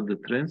find out the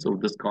trends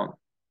of this column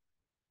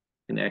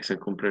in axial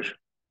compression.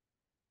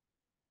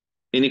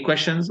 Any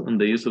questions on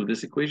the use of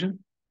this equation?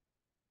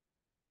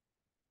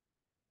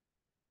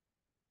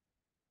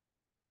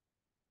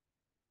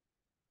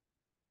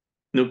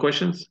 No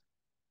questions?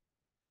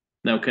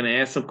 Now, can I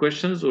ask some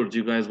questions or do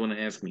you guys want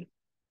to ask me?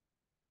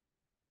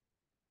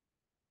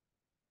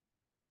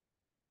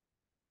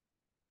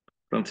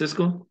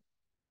 Francisco?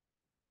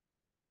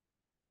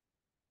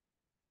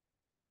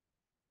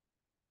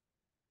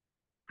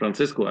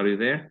 Francisco, are you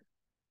there?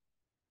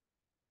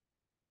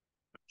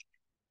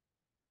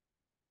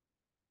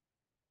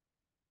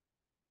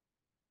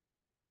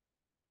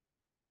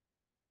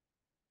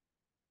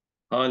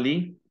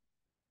 Ali?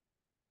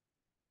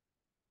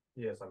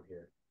 Yes, I'm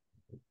here.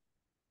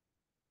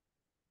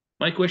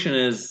 My question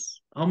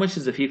is, how much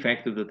is the phi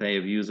factor that I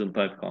have used in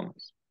 5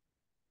 columns?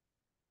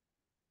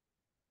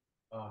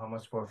 How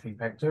much for phi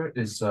factor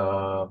is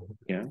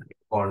Yeah,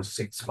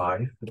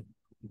 0.65.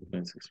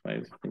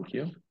 0.65, thank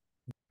you.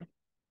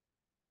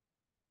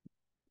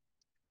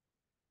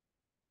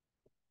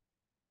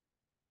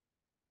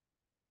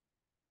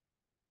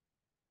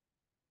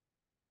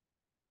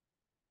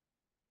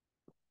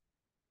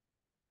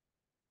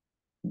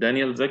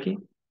 Daniel Zaki,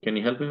 can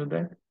you help me with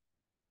that?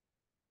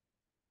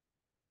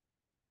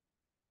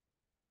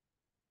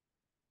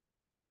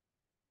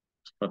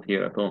 It's not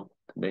here at all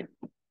today.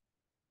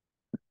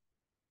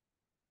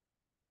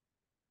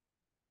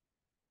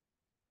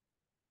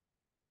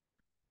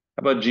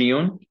 How about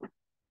Jiyun?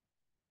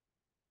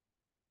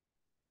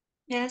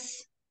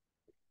 Yes,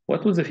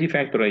 What was the phi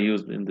factor I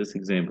used in this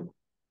example?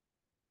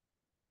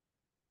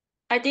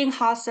 I think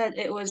Haas said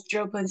it was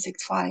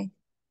 0.65.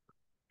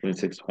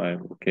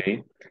 0.65,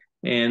 okay.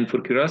 And for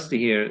curiosity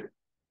here,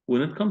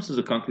 when it comes to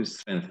the concrete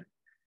strength,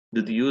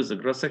 did we use the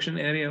cross-section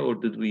area or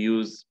did we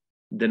use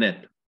the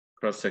net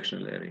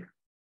cross-sectional area?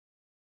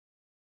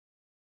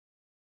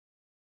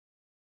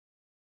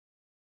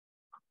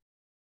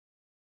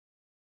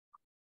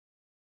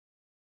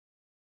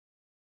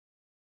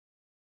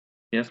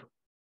 Yes,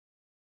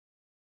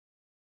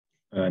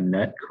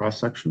 Net cross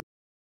section.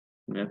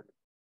 net.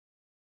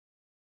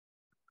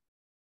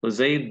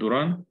 Jose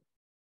Duran?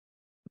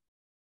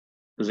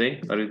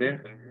 Jose, are you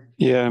there?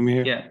 Yeah, I'm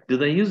here. Yeah,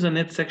 did I use the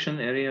net section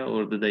area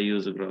or did I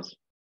use the gross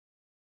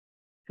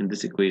in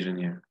this equation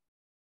here?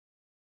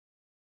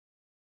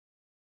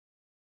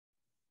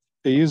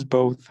 I use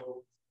both.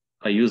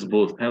 I use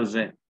both. How's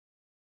that?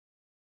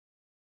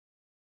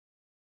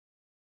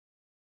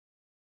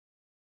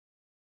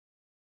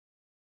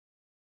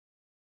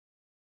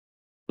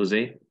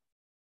 Jose?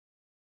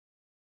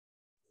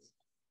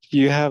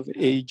 You have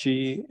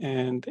AG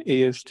and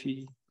AST.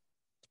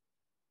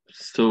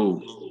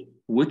 So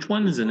which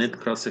one is the net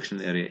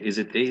cross-section area? Is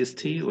it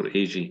AST or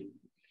AG?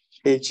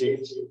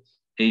 AG.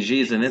 AG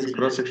is the net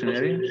cross-section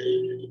area?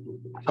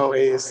 Oh,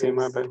 AST,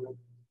 my bad.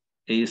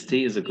 AST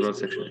is a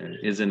cross-section area,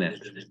 is a net.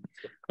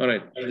 All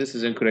right, this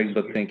is incorrect,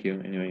 but thank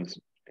you anyways.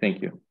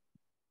 Thank you.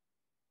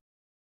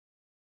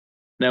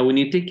 Now, when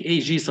you take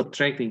AG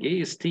subtracting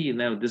AST,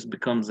 now this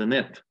becomes a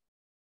net.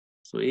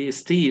 So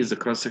AST is the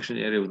cross-section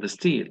area of the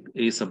steel.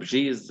 A sub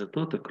G is the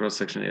total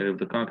cross-section area of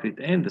the concrete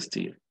and the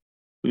steel.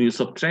 When you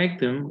subtract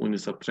them, when you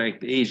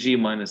subtract AG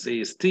minus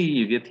AST,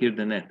 you get here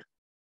the net.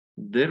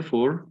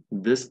 Therefore,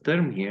 this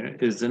term here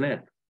is the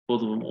net,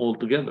 both of them all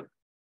together.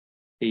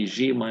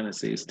 AG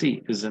minus AST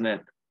is the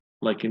net.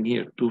 Like in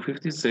here,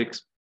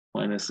 256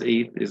 minus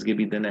 8 is going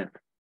to be the net.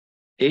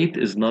 8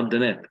 is not the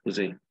net,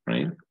 Jose,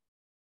 right?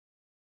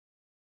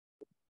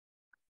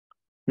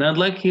 Now I'd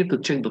like here to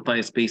check the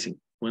tie spacing.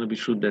 I want to be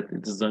sure that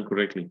it is done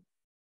correctly.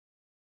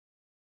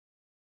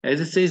 As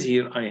it says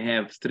here, I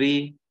have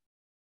 3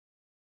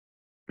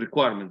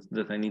 requirements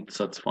that I need to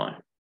satisfy.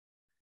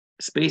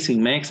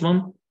 Spacing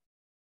maximum,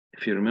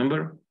 if you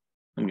remember,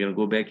 I'm gonna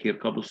go back here a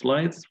couple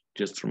slides,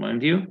 just to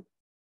remind you.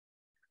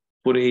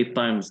 48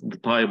 times the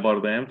tie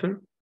bar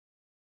diameter,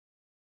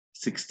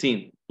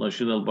 16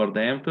 longitudinal bar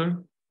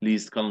diameter,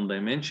 least column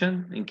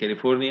dimension, in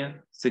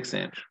California, 6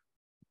 inch.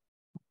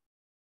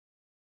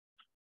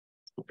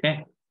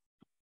 Okay.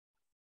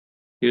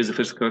 Here's the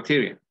first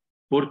criteria.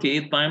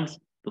 48 times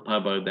the tie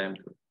bar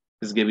diameter.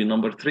 This is gonna be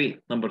number 3.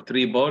 Number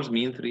 3 bars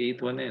mean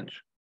 3/8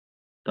 inch.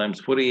 Times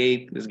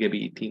 48 is gonna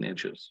be 18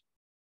 inches.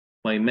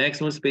 My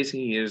maximum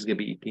spacing here is gonna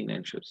be 18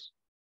 inches.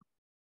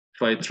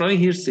 If I try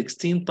here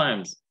 16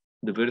 times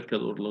the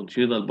vertical or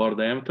longitudinal bar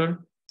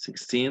diameter,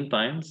 16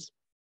 times,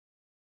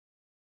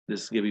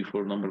 this is gonna be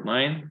for number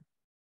 9,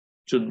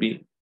 should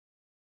be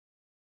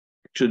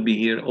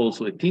here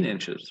also 18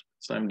 inches.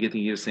 So I'm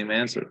getting here same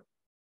answer.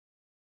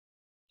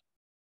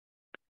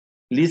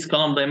 Least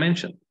column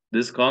dimension.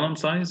 This column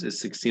size is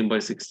 16 by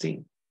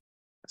 16.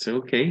 So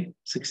okay,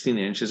 16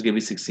 inches, give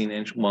me 16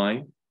 inch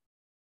my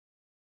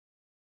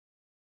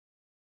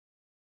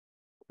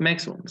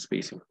maximum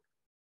spacing.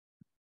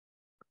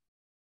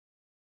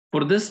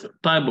 For this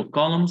type of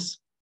columns,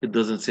 it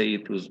doesn't say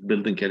it was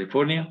built in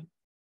California.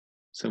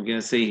 So I'm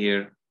gonna say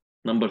here,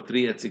 number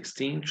 3 at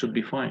 16 should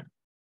be fine.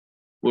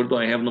 Where do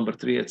I have number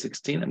 3 at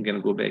 16? I'm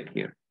gonna go back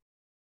here.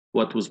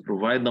 What was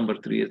provided number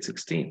 3 at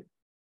 16?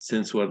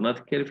 Since we're not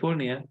in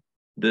California,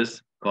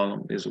 this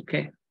column is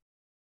okay.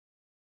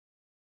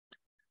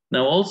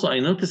 Now also I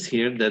notice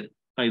here that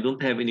I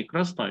don't have any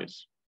cross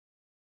ties.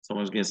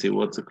 Someone's gonna say,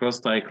 what's a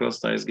cross tie? Cross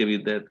ties give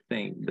you that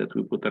thing that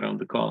we put around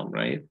the column,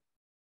 right?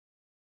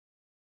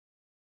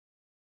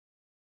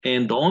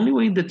 And the only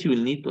way that you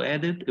will need to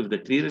add it if the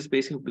clear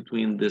spacing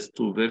between these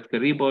 2 vertical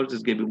rebars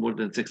is gonna be more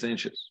than 6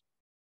 inches.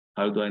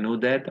 How do I know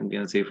that? I'm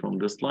gonna say from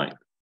this slide.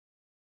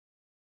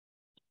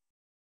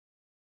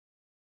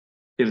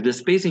 If the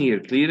spacing here,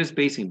 clear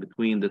spacing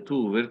between the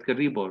 2 vertical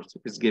rebars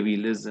is gonna be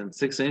less than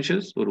 6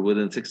 inches or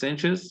within 6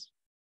 inches,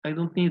 I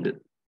don't need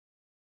it.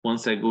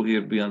 Once I go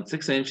here beyond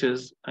 6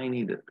 inches, I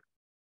need it.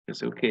 I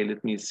say, okay,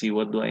 let me see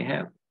what do I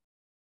have.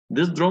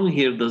 This drawing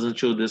here doesn't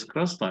show this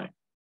cross tie,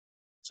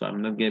 so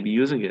I'm not gonna be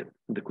using it.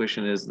 The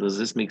question is, does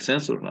this make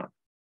sense or not?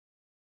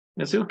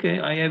 I say, okay,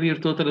 I have here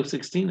total of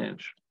 16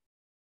 inch.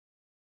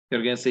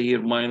 You're gonna say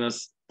here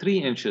minus 3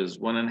 inches,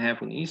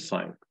 1.5 on each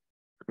side,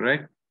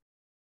 correct?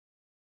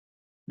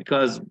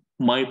 Because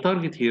my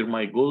target here,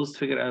 my goal is to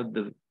figure out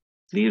the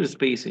clear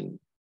spacing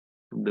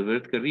from the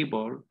vertical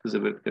rebar to the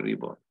vertical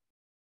rebar.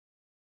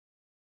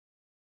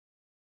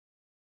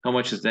 How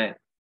much is that?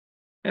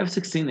 You have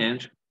 16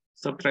 inch,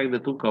 subtract the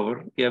 2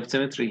 cover, you have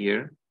symmetry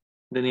here,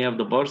 then you have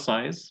the bar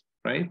size,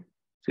 right?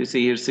 So you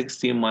see here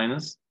 16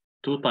 minus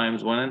 2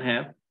 times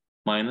 1.5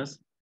 minus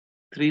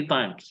 3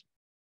 times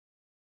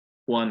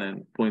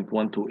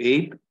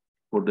 1.128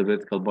 for the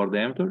vertical bar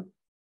diameter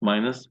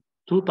minus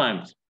 2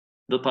 times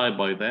the tie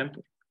bar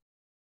diameter.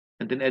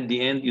 And then at the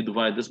end, you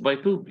divide this by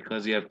 2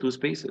 because you have 2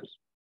 spaces.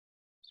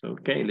 So,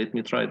 okay, let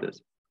me try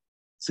this.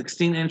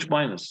 16 inch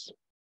minus.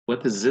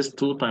 What is this?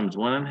 2 times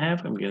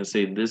 1.5? I'm going to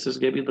say this is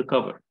going to be the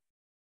cover,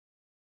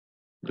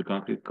 the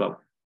concrete cover.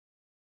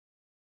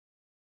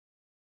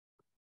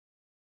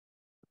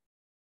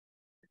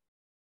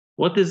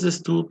 What is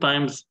this 2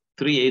 times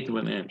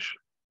 3/8 inch?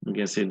 I'm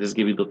going to say this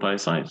give you the tie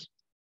size.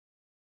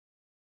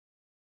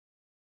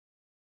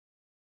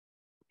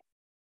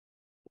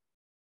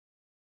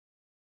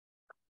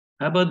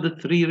 How about the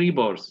 3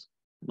 rebars?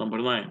 Number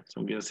 9. So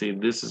I'm going to say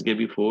this is going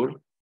to be for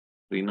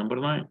 3 number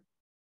 9.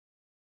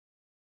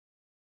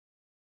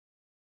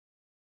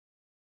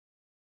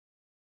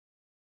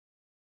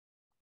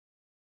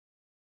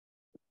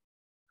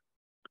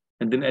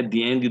 And then at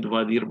the end, you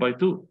divide here by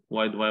 2.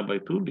 Why divide by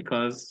 2?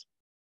 Because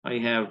I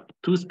have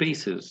 2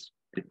 spaces.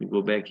 Let me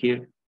go back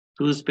here.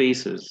 2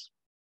 spaces.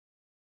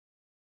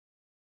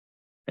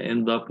 I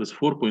end up with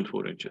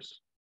 4.4 inches.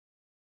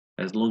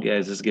 As long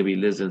as it's going to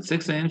be less than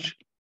 6 inch,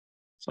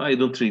 so I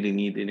don't really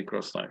need any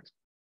cross ties.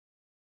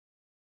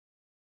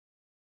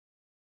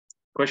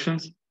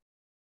 Questions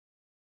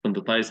on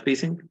the tie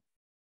spacing?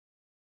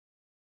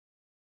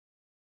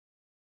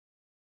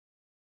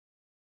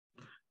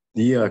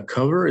 The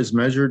cover is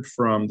measured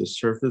from the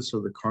surface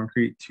of the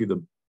concrete to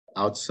the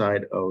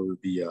outside of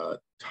the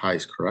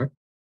ties, correct?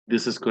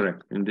 This is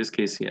correct. In this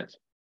case, yes.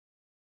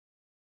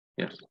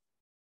 Yes.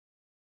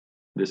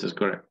 This is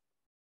correct.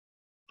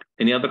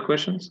 Any other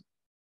questions?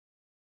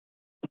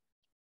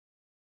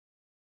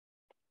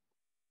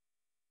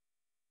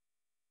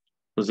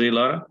 Jose,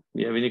 Lara,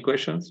 do you have any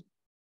questions?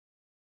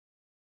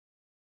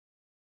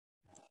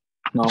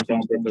 No,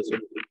 Professor.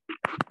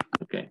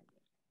 Okay.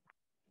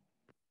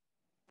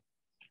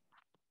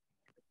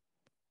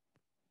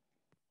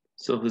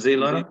 So Jose,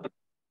 Lara?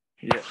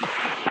 Yeah.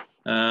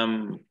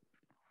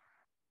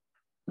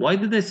 Why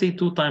did I say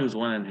 2 times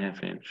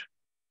 1.5 inch?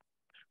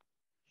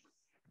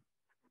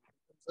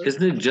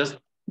 Isn't it just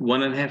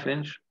 1.5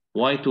 inch?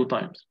 Why 2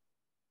 times?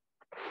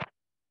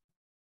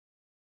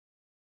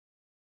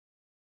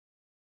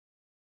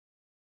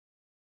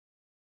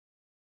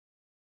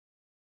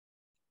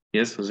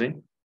 Yes, Jose?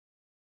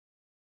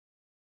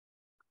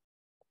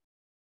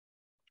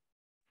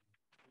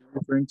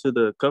 Referring to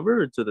the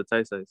cover or to the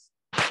tie size?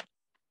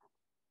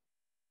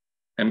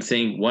 I'm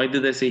saying, why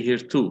did I say here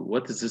 2?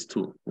 What is this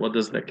 2? What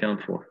does that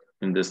count for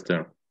in this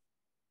term?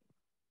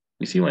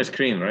 You see my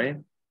screen, right?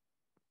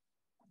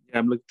 Yeah,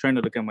 I'm trying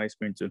to look at my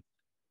screen too.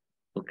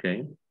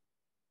 Okay.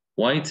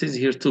 Why it says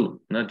here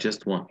 2, not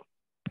just 1?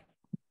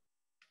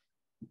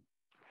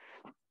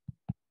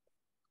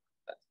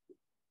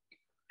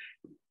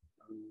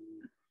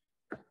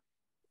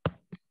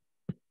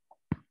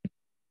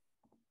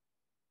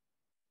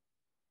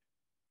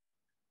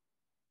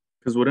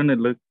 Because wouldn't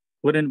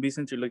it be,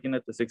 since you're looking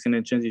at the 16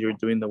 inches, you're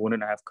doing the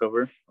 1.5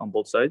 cover on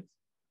both sides?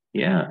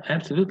 Yeah,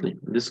 absolutely.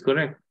 This is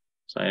correct.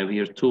 So I have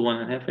here 2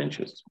 1.5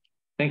 inches.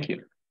 Thank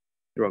you.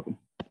 You're welcome.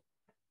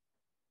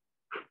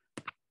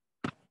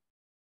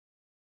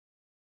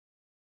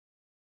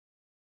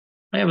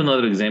 I have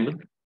another example.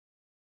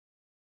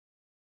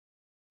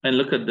 And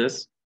look at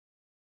this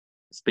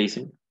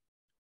spacing.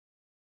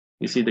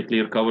 You see the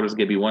clear cover is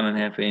going to be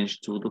 1.5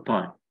 inch to the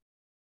tie.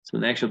 So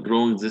in actual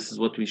drawings, this is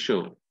what we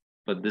show,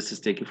 but this is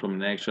taken from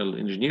an actual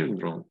engineering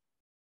drawing.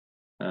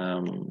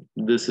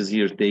 This is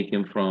here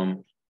taken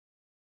from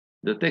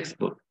the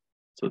textbook.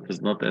 So it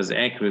is not as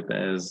accurate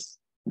as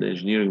the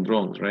engineering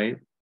drawings, right?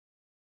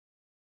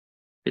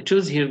 It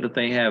shows here that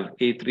I have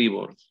 8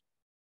 rebars.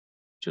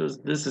 It shows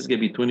this is going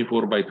to be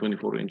 24 by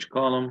 24 inch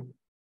column,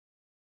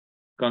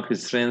 concrete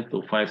strength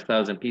of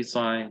 5,000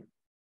 psi,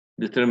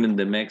 determine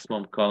the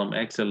maximum column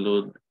axle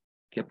load,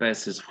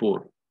 capacity is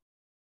 4.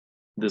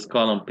 This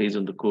column based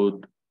on the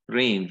code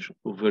range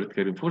of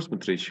vertical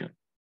reinforcement ratio.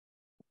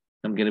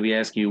 I'm going to be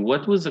asking you,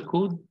 what was the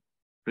code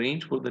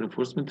range for the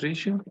reinforcement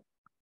ratio?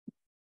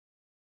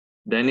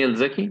 Daniel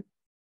Zaki?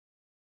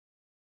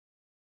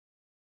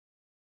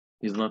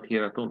 He's not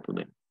here at all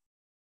today.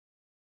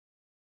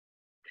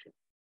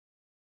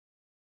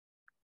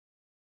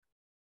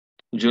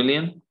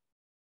 Julian?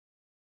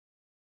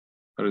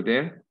 Are you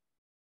there?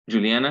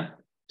 Juliana?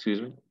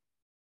 Excuse me.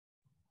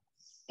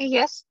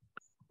 Yes.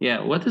 Yeah,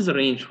 what is the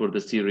range for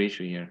the C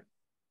ratio here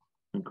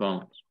in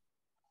columns?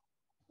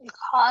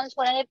 Columns,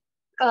 wouldn't it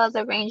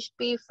the range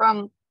be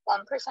from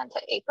 1%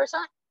 to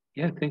 8%?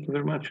 Yeah, thank you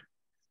very much.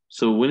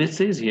 So when it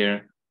says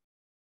here,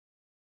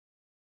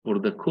 for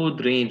the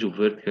code range of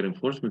vertical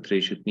reinforcement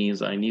ratio, it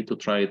means I need to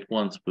try it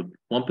once with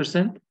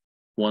 1%,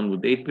 one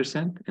with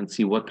 8%, and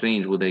see what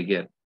range would I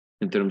get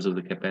in terms of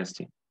the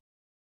capacity.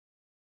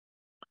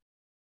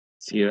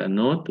 It's here a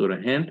note or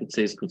a hint. It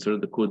says consider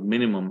the code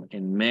minimum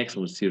and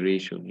maximum C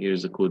ratio.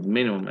 Here's the code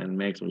minimum and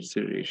maximum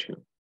C ratio,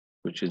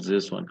 which is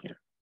this one here.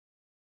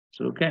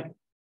 So, okay.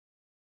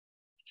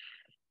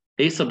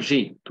 A sub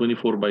G,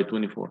 24 by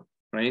 24,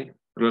 right?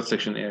 Cross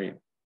section area.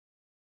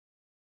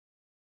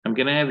 I'm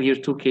gonna have here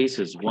 2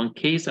 cases. One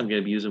case, I'm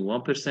gonna be using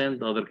 1%.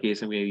 The other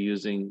case, I'm gonna be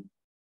using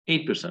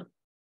 8%.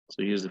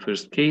 So here's the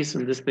first case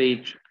on this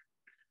page.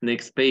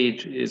 Next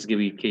page is gonna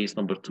be case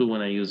number 2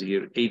 when I use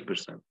here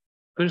 8%.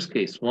 First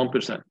case,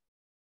 1%.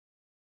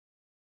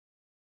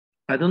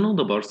 I don't know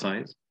the bar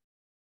size,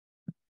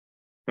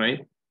 right?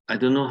 I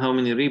don't know how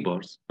many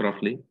rebars,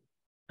 roughly.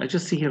 I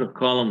just see here a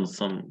column,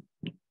 some,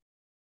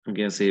 I'm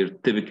gonna say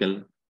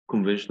typical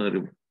conventional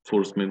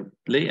reinforcement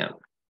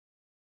layout.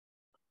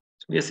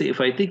 So yes, if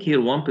I take here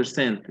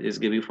 1%, it's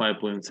gonna be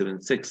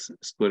 5.76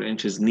 square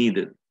inches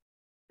needed.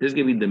 This is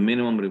gonna be the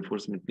minimum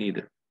reinforcement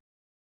needed.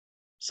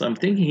 So I'm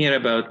thinking here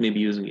about maybe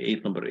using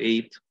 8 number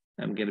 8.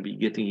 I'm gonna be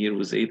getting here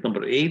with 8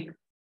 number 8,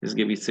 it's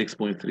gonna be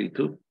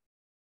 6.32.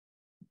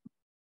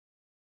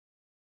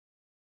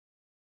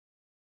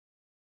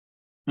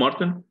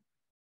 Martin?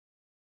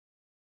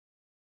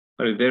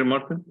 Are you there,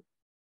 Martin?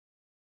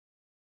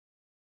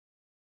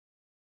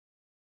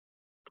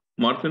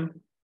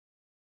 Martin?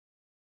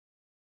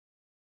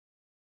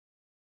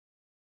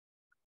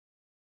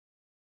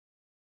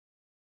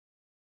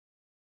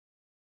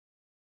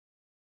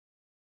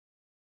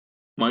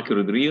 Michael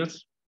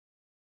Rodriguez?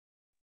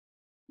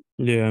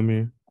 Yeah, I'm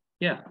here.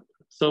 Yeah.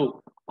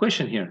 So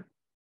question here.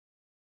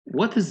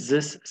 What is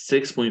this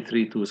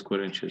 6.32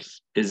 square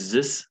inches? Is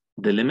this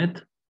the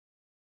limit?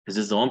 Is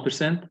this the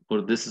 1%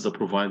 or this is a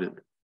provided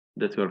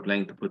that we are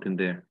planning to put in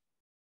there?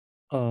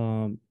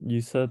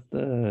 You said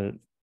that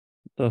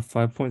the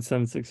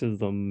 5.76 is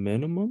the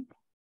minimum?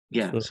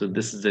 Yeah, so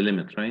this is the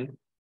limit, right?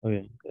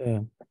 Okay,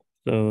 yeah.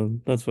 So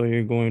that's why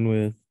you're going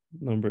with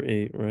number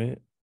 8, right?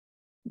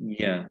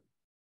 Yeah.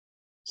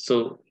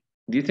 So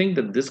do you think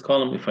that this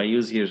column, if I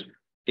use here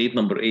 8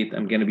 number 8,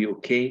 I'm gonna be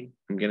okay?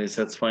 I'm gonna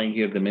satisfying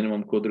here the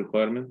minimum code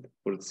requirement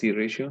for the C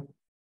ratio?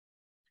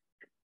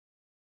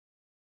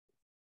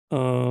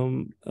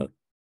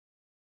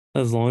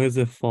 As long as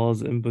it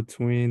falls in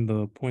between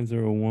the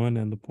 0.01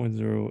 and the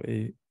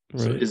 0.08, right?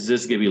 So is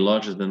this gonna be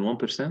larger than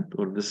 1%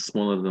 or this is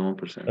smaller than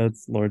 1%?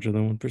 That's larger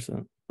than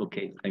 1%.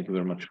 Okay, thank you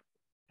very much.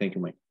 Thank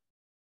you, Mike.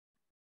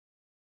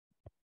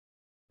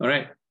 All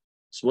right.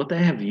 So what I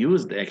have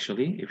used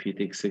actually, if you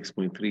take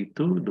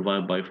 6.32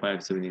 divided by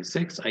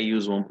 576, I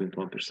use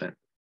 1.1%.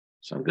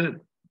 So I'm good.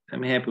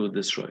 I'm happy with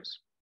this choice.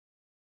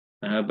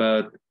 How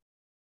about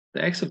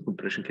the axial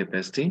compression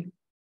capacity,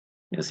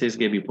 yes, it's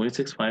going to be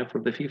 0.65 for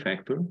the phi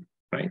factor,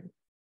 right?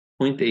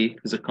 0.8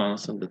 is a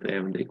constant that I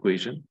have in the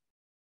equation.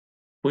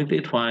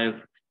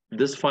 0.85,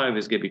 this 5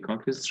 is going to be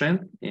concrete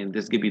strength, and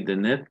this is going to be the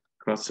net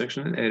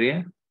cross-sectional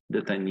area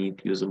that I need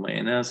to use in my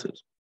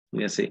analysis. I'm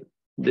going to say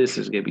this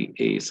is going to be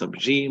A sub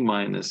G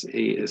minus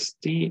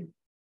AST,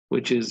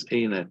 which is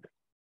A net.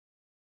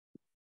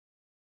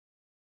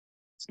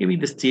 It's going to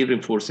be the steel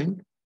reinforcing.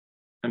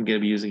 I'm going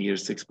to be using here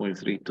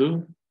 6.32.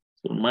 So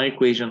in my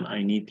equation,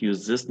 I need to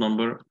use this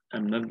number.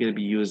 I'm not going to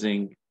be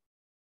using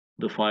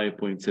the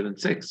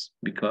 5.76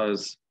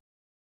 because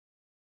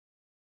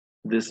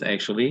this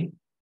actually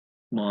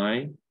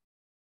my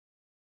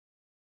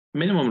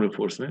minimum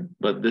reinforcement,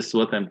 but this is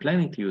what I'm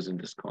planning to use in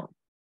this column.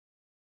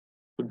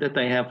 With that,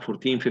 I have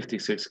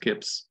 1456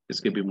 kips is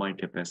going to be my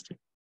capacity.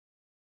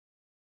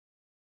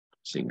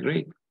 See,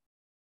 great.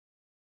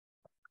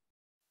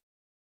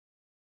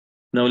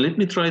 Now let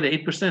me try the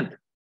 8%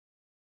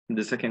 in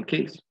the second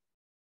case.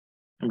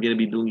 I'm going to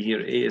be doing here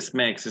AS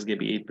max is going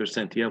to be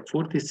 8%. You have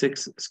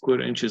 46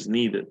 square inches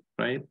needed,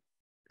 right?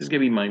 This is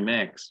going to be my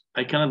max.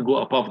 I cannot go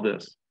above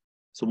this.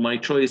 So my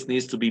choice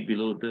needs to be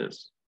below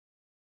this.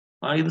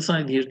 I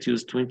decide here to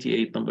use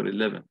 28 number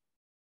 11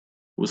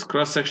 with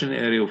cross-section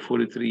area of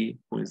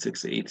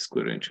 43.68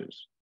 square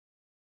inches.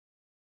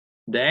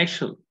 The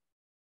actual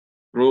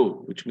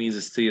rho, which means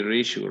the stay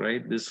ratio,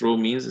 right? This rho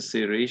means the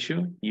stay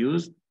ratio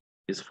used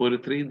is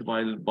 43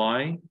 divided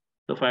by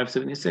the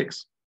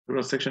 576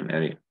 cross-section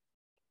area.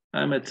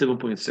 I'm at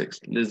 7.6,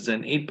 less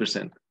than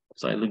 8%,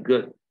 so I look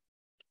good.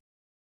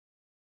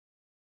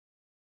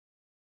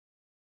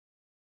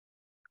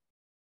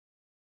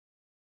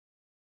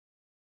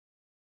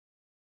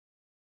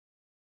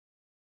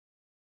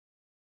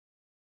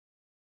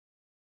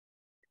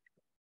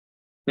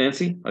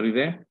 Nancy, are you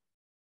there?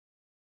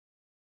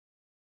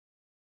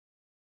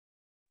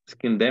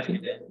 Skin Daffy?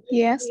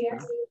 Yes.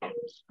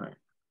 Right.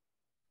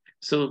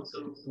 So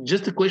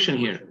just a question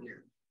here.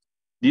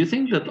 Do you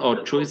think that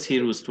our choice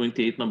here was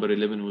 28 number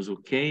 11 was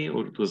okay,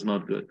 or it was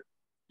not good?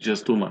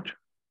 Just too much?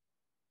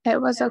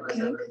 It was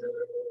okay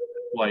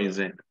Why is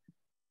that?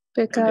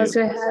 because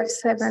we have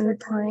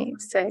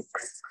 7.6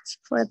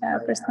 for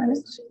that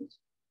percentage,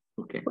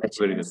 Okay, which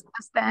very is good.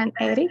 less than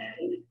 80.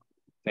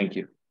 Thank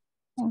you.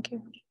 Thank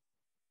you.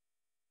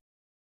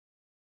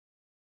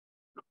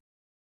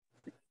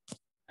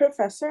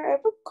 Professor, I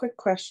have a quick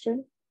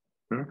question.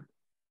 Hmm?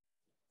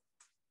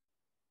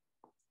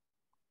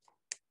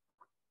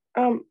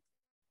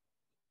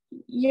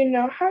 You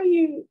know how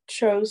you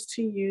chose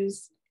to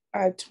use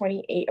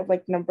 28 of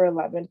like number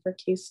 11 for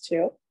case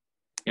 2?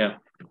 Yeah.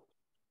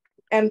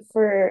 And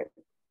for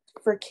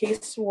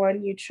case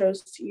 1, you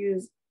chose to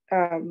use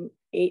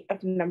 8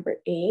 of number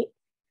 8.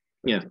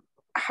 Yeah.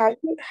 How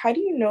do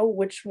you know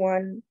which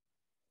one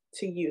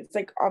to use?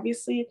 Like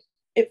obviously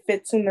it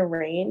fits in the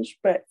range,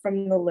 but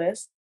from the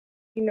list,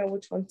 you know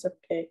which one to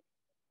pick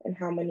and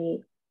how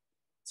many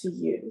to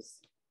use.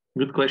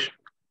 Good question.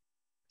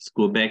 Let's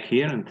go back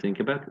here and think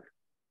about it.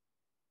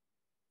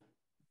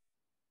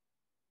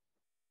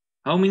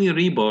 How many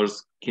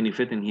rebars can you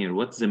fit in here?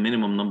 What's the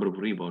minimum number of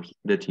rebars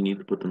that you need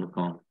to put in the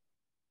column?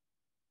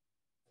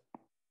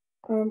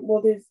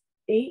 Well, there's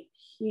 8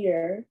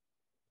 here.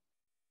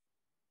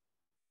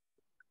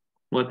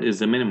 What is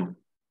the minimum?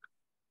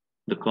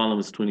 The column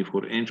is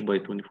 24 inch by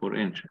 24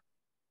 inch.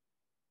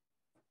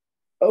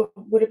 Oh,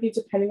 would it be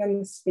depending on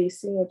the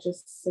spacing, which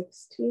is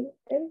 16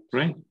 inch?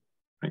 Right,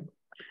 right.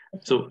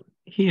 So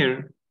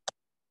here,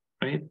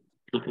 right,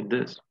 look at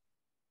this.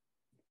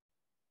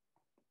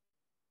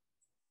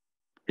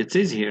 It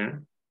says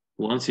here,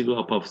 once you go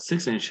above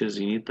 6 inches,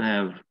 you need to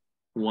have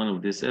one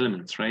of these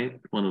elements, right?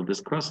 One of these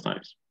cross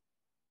ties.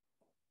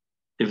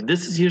 If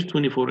this is here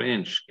 24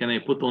 inch, can I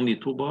put only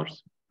 2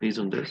 bars based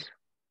on this?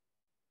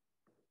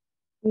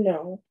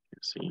 No.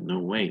 See, no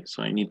way.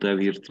 So I need to have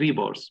here 3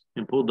 bars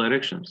in both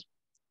directions.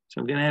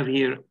 So I'm gonna have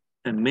here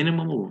a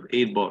minimum of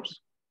 8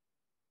 bars.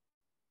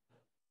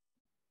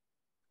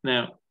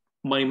 Now,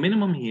 my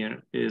minimum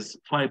here is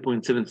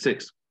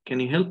 5.76. Can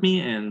you help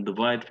me and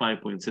divide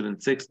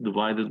 5.76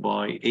 divided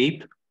by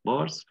 8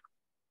 bars?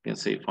 You can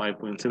say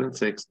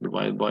 5.76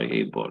 divided by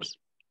 8 bars.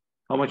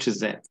 How much is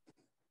that?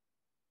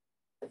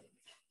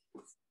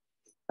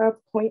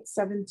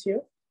 0.72.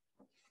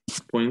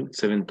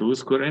 0.72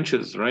 square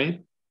inches, right?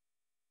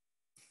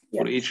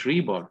 Yes. For each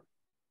rebar.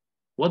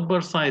 What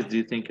bar size do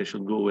you think I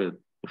should go with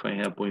if I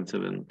have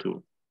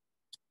 0.72?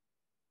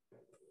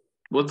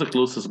 What's the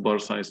closest bar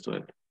size to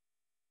it?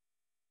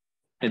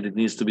 And it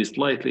needs to be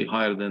slightly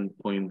higher than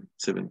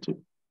 0.72.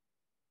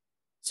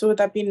 So would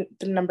that be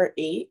the number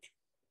 8?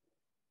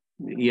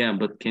 Yeah,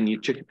 but can you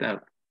check it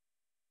out?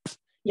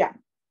 Yeah.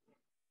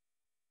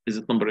 Is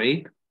it number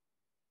 8?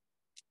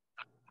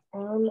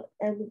 I'm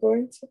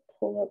going to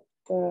pull up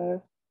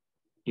the...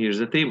 Here's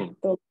the table.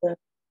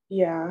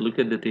 Yeah. Look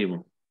at the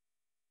table.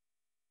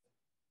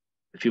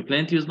 If you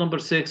plan to use number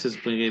 6, it's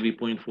going to be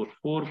 0.44,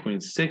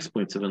 0.6,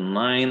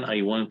 0.79.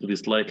 I want it to be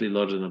slightly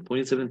larger than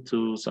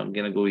 0.72, so I'm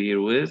going to go here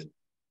with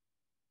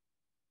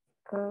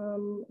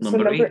So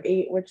Number number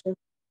eight. 8, which is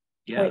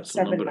Yeah,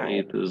 so number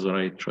 0.79. 8 is the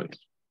right choice.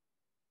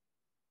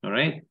 All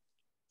right.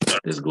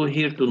 Let's go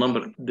here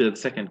to the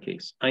second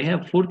case. I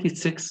have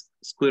 46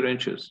 square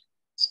inches.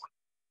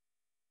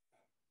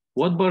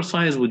 What bar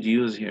size would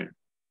you use here?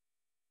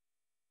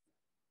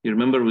 You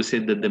remember we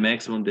said that the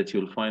maximum that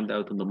you'll find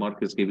out in the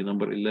market is going to be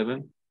number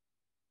 11.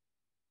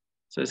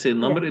 So I say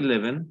number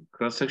 11,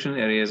 cross-section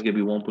area is going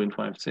to be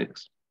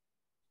 1.56.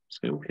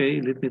 Say,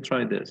 okay, let me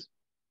try this.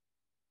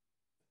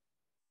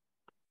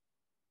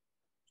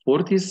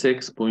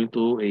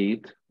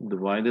 46.08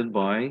 divided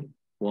by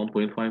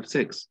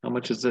 1.56. How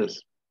much is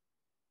this?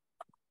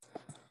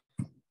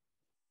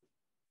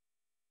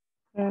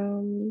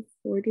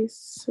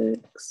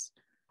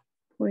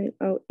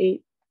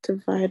 46.08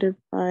 divided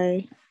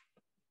by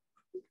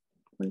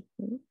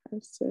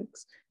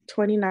 1.56,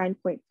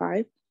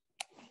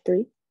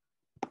 29.53.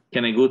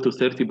 Can I go to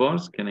 30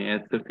 bars? Can I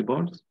add 30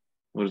 bars?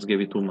 Or is it going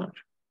to be too much?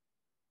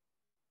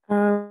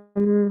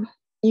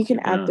 You can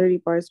add 30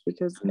 bars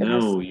because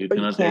no, you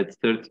cannot add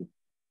 30.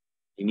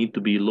 You need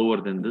to be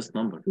lower than this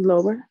number.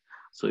 Lower?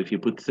 So if you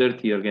put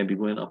 30, you're going to be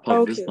going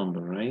above this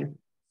number, right?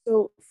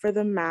 So for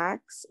the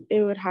max,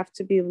 it would have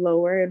to be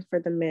lower, and for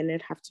the min,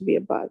 it'd have to be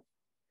above.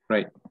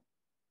 Right.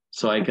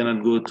 So I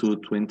cannot go to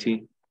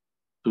 20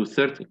 to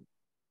 30.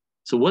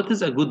 So what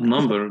is a good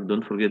number?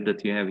 Don't forget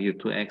that you have here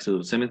 2 axes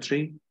of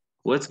symmetry.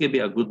 What's going to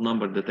be a good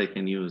number that I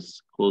can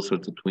use closer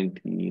to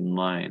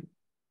 29?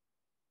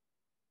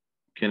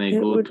 Can I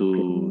go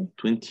to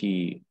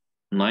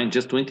 29,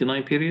 just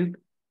 29 period?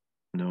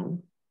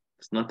 No,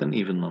 it's not an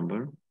even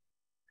number.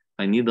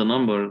 I need a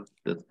number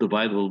that's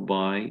divisible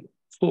by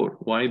 4.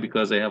 Why?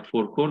 Because I have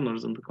 4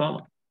 corners in the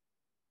column.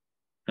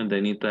 And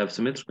I need to have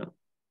symmetrical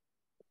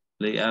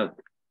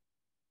layout.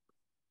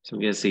 So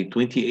I'm going to say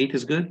 28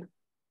 is good.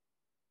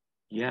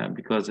 Yeah,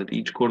 because at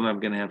each corner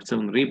I'm going to have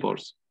 7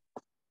 rebars.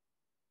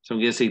 So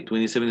I'm going to say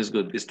 27 is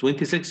good. Is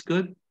 26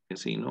 good? You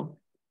say no.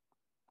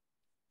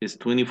 Is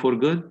 24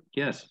 good?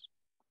 Yes.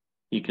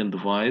 You can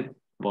divide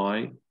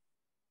by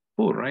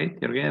 4, right?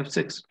 You're going to have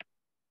 6.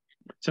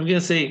 So I'm going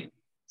to say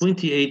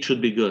 28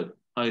 should be good.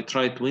 I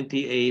tried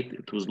 28.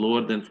 It was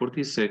lower than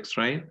 46,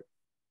 right?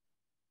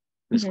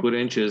 In square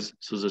inches.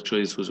 So the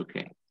choice was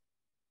okay.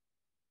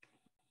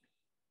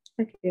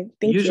 Okay,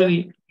 thank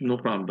you. No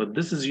problem. But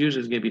this is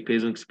usually going to be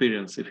based on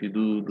experience. If you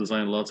do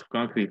design lots of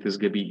concrete, it's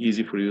going to be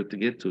easy for you to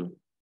get to.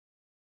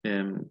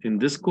 In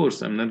this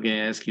course, I'm not going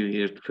to ask you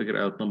here to figure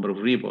out number of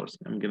rebars.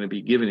 I'm going to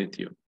be giving it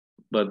to you.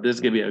 But this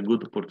is going to be a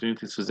good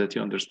opportunity so that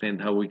you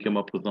understand how we came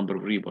up with number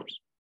of rebars.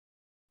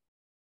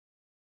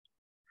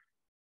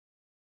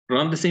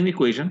 Run the same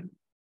equation.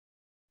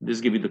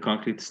 This gives you the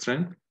concrete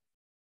strength,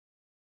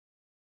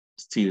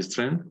 steel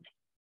strength,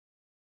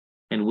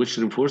 and which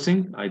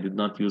reinforcing? I did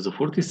not use a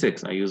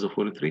 46, I use a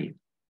 43.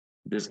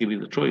 This gives you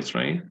the choice,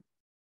 right?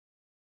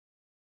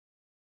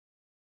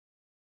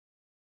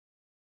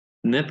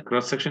 Net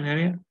cross-section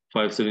area,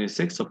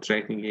 576,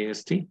 subtracting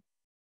AST.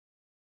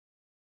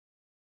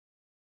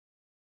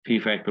 P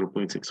factor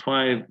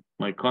 0.65,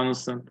 my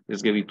constant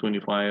is going to be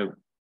 25,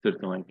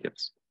 39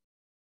 kips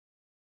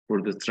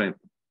for the strength.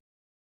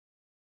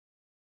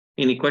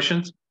 Any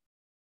questions?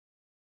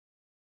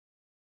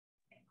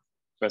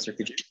 Professor,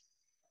 could you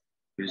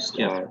use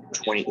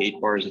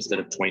 28 bars instead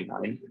of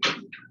 29?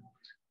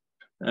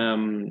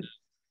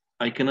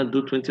 I cannot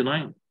do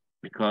 29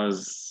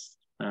 because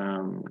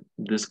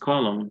this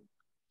column,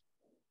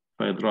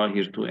 if I draw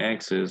here 2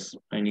 axes,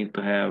 I need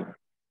to have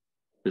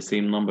the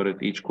same number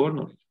at each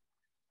corner.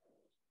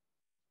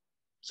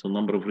 So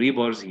number of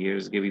rebars here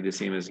is going to be the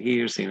same as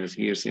here, same as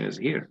here, same as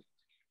here.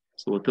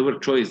 So whatever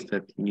choice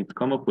that you need to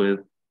come up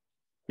with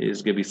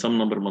is going to be some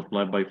number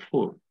multiplied by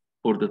 4.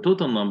 Or the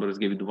total number is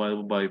going to be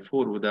divided by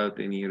 4 without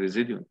any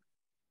residual.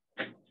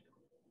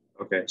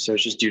 Okay, so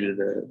it's just due to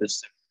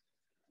this.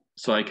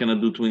 So I cannot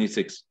do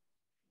 26.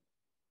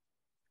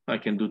 I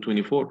can do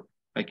 24.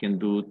 I can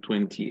do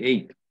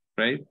 28,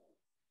 right?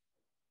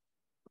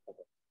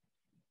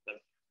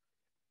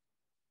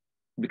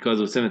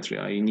 Because of symmetry,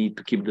 I need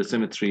to keep the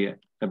symmetry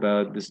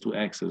about these 2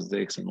 axes, the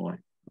X and Y.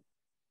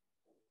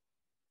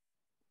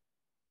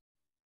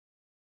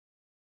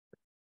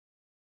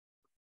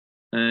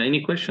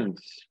 Any questions?